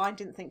was all fine,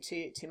 didn't think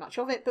too much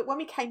of it. But when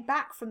we came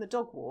back from the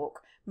dog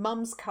walk,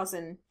 Mum's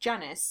cousin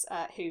Janice,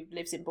 who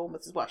lives in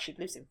Bournemouth as well, she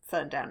lives in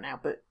Ferndown now,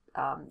 but,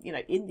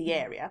 in the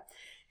area,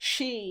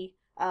 she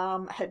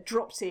had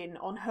dropped in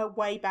on her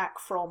way back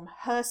from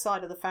her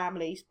side of the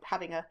family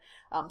having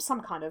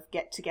some kind of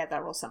get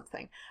together or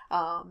something,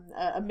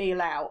 a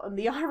meal out, and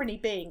the irony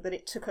being that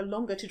it took her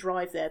longer to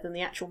drive there than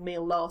the actual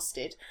meal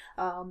lasted,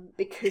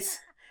 because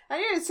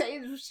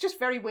it was just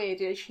very weird.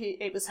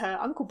 It was her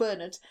Uncle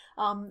Bernard,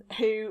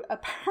 who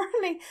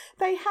apparently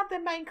they had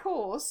their main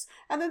course,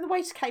 and then the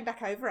waiter came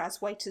back over,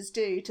 as waiters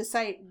do, to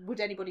say, would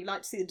anybody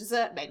like to see the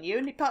dessert menu?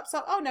 And he pops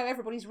up, oh no,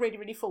 everybody's really,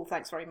 really full,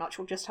 thanks very much,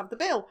 we'll just have the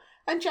bill.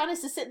 And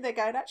Janice is sitting there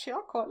going, actually,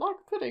 I quite like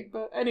pudding,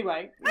 but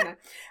anyway,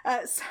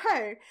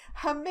 so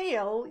her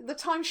meal, the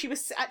time she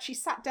was actually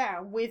sat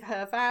down with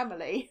her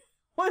family,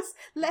 was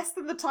less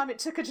than the time it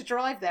took her to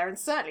drive there, and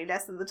certainly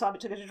less than the time it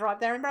took her to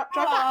drive there and drive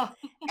back.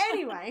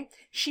 Anyway,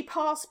 she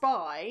passed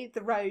by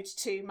the road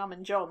to Mum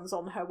and John's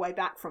on her way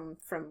back from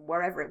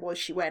wherever it was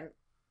she went.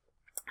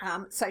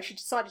 So she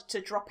decided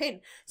to drop in.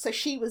 So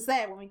she was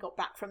there when we got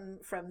back from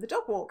the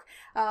dog walk,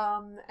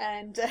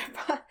 and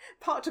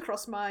parked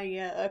across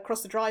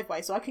the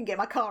driveway so I can get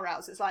my car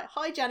out. So it's like,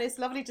 hi Janice,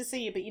 lovely to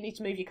see you, but you need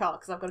to move your car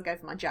because I've got to go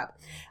for my jab.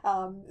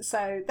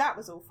 So that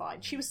was all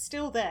fine. She was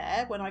still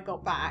there when I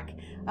got back,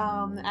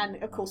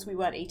 and of course we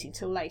weren't eating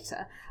till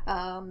later.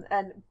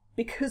 And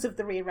because of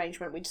the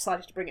rearrangement, we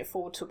decided to bring it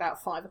forward to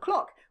about 5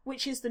 o'clock,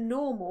 which is the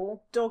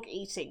normal dog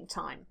eating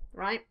time,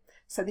 right?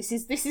 So this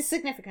is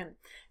significant.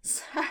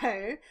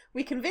 So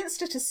we convinced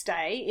her to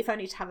stay, if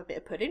only to have a bit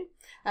of pudding.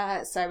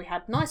 So we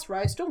had nice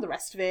roast, all the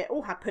rest of it,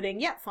 all had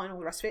pudding, yep, fine, all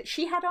the rest of it.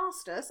 She had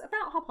asked us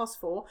about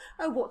 4:30,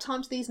 oh, what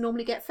time do these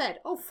normally get fed?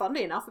 Oh,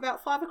 funnily enough,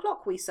 about 5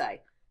 o'clock, we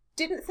say.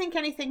 Didn't think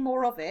anything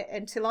more of it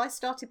until I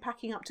started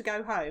packing up to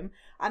go home,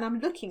 and I'm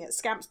looking at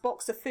Scamp's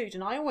box of food,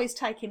 and I always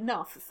take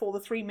enough for the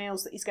 3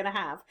 meals that he's going to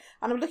have,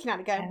 and I'm looking at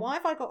it going, why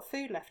have I got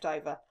food left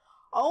over?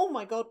 Oh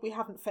my God, we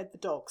haven't fed the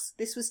dogs.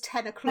 This was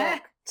 10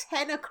 o'clock.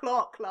 10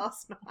 o'clock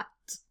last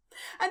night.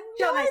 And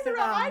neither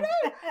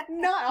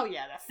oh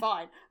yeah, they're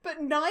fine.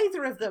 But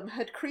neither of them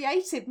had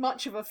created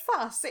much of a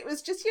fuss. It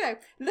was just,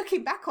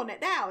 looking back on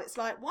it now, it's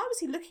like, why was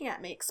he looking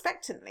at me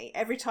expectantly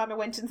every time I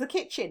went into the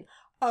kitchen?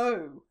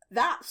 Oh,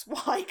 that's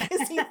why,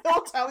 because he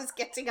thought I was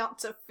getting up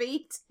to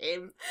feed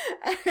him.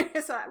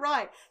 It's like,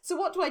 right, so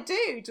what do I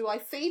do? Do I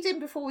feed him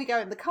before we go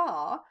in the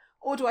car?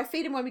 Or do I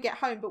feed him when we get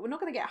home? But we're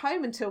not going to get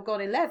home until gone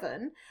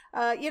 11,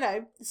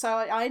 so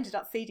I ended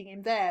up feeding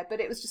him there. But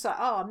it was just like,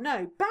 oh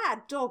no,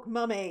 bad dog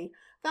mummy.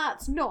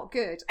 That's not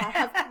good.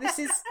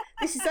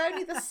 This is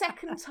only the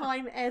second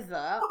time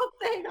ever.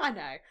 I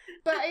know,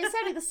 but it's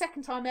only the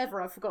second time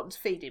ever I've forgotten to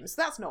feed him,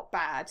 so that's not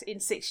bad in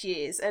 6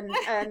 years. And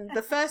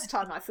the first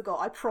time I forgot,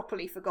 I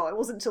properly forgot. It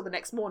wasn't until the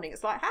next morning.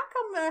 It's like, how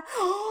come?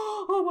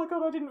 Oh my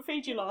God, I didn't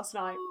feed you last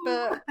night.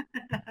 But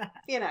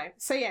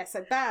so yeah,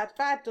 so bad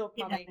dog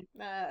mummy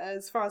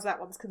as far as that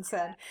one's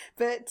concerned.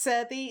 But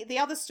the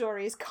other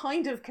story is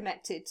kind of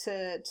connected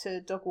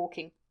to dog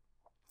walking.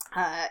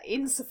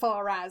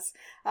 Insofar as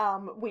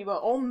we were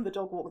on the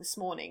dog walk this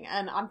morning,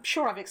 and I'm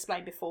sure I've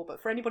explained before,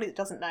 but for anybody that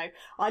doesn't know,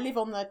 I live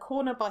on the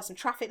corner by some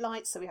traffic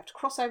lights, so we have to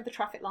cross over the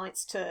traffic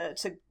lights to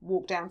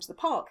walk down to the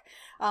park.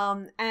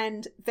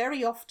 And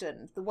very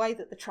often, the way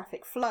that the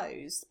traffic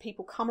flows,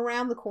 people come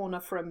around the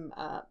corner from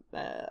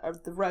the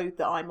road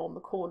that I'm on the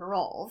corner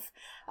of,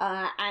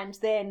 and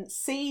then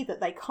see that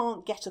they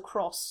can't get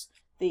across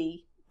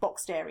the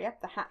boxed area,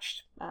 the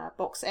hatched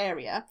box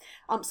area,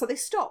 so they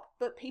stop,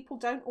 but people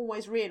don't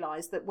always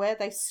realise that where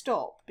they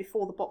stop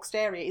before the boxed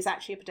area is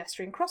actually a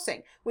pedestrian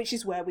crossing, which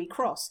is where we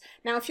cross.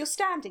 Now, if you're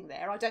standing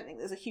there, I don't think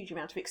there's a huge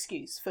amount of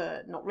excuse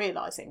for not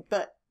realising,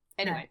 but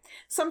anyway,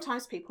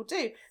 sometimes people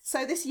do.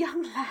 So this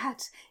young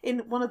lad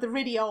in one of the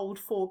really old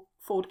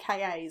Ford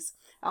KAs,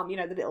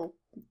 the little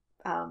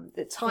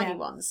the tiny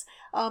ones,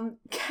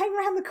 came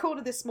around the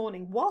corner this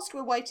morning whilst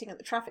we're waiting at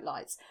the traffic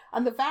lights,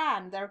 and the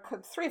van, there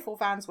are 3 or 4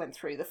 vans went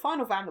through. The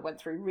final van that went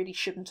through really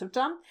shouldn't have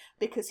done,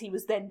 because he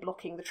was then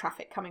blocking the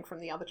traffic coming from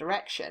the other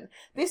direction.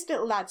 This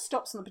little lad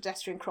stops on the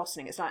pedestrian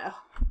crossing. It's like,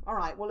 oh, all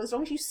right, well, as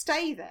long as you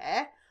stay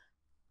there,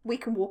 we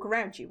can walk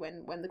around you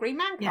when the green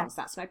man comes.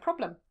 That's no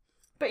problem.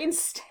 But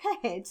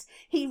instead,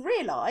 he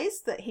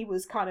realised that he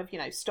was kind of,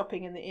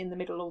 stopping in the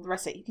middle of all the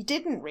rest of it. He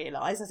didn't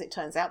realise, as it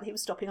turns out, that he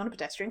was stopping on a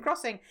pedestrian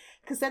crossing,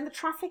 because then the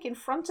traffic in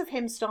front of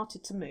him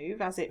started to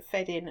move as it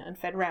fed in and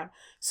fed around.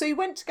 So he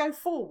went to go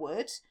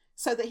forward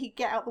so that he'd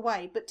get out the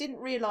way, but didn't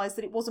realise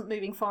that it wasn't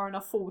moving far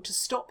enough forward to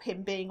stop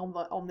him being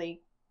on the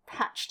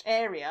hatched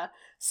area.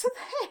 So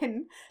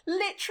then,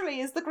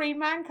 literally, as the green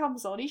man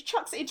comes on, he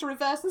chucks it into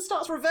reverse and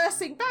starts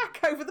reversing back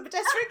over the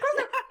pedestrian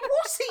crossing.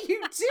 What are you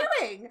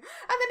doing?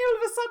 And then all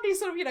of a sudden, he's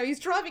sort of, he's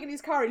driving in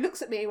his car, he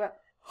looks at me, he went,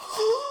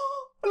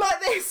 like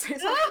this.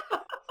 It's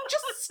like,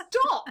 just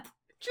stop.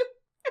 Just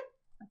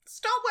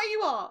stop where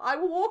you are. I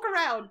will walk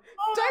around.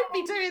 Don't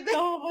be doing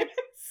this.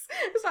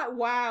 It's like,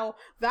 wow,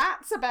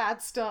 that's a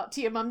bad start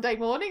to your Monday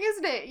morning,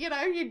 isn't it?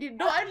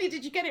 Not only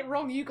did you get it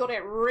wrong, you got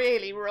it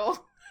really wrong.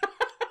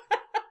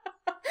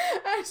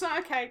 It's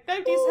like, okay,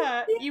 nobody's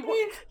hurt.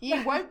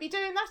 You won't be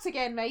doing that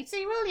again,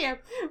 matey, will you?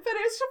 But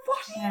it's just, what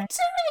are you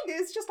doing?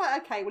 It's just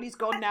like, okay, well, he's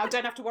gone now.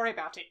 Don't have to worry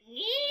about it.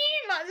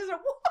 Like, there's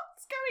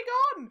what's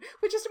going on?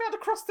 We're just about to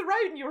cross the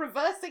road and you're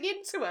reversing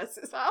into us.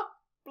 It's like, oh,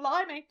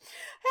 blimey.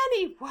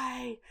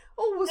 Anyway,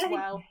 all was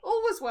well.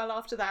 All was well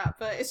after that.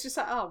 But it's just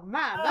like, oh,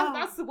 man,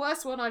 that's the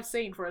worst one I've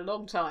seen for a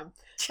long time.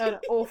 An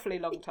awfully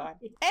long time.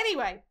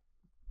 Anyway,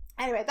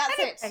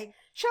 that's it.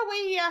 Shall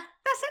we...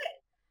 That's it.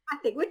 I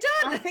think we're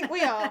done. I think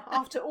we are,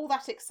 after all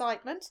that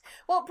excitement.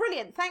 Well,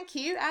 brilliant. Thank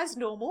you, as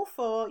normal,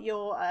 for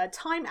your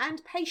time and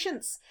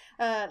patience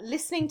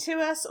listening to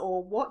us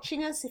or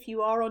watching us. If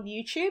you are on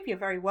YouTube, you're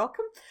very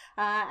welcome.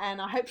 And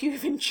I hope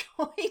you've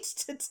enjoyed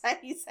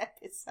today's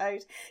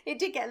episode. It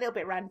did get a little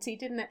bit ranty,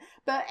 didn't it?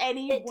 But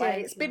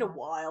anyway, it's been a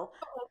while.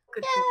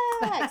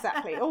 Yeah,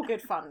 exactly. All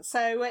good fun.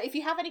 So if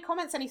you have any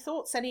comments, any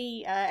thoughts,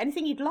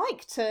 anything you'd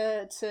like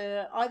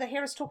to either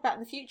hear us talk about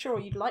in the future, or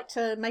you'd like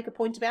to make a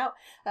point about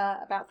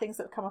things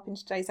that have come up in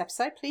today's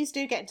episode, please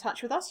do get in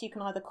touch with us. You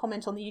can either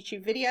comment on the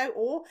YouTube video,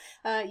 or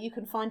you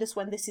can find us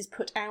when this is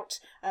put out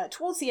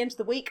towards the end of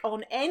the week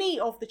on any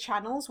of the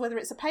channels, whether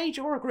it's a page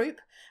or a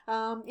group.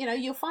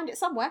 You'll find it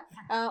somewhere,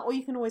 or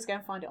you can always go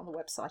and find it on the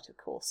website, of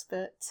course.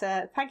 But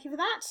thank you for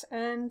that,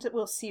 and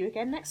we'll see you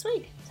again next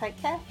week. Take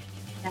care.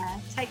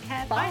 Take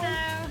care. Bye Bye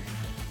now.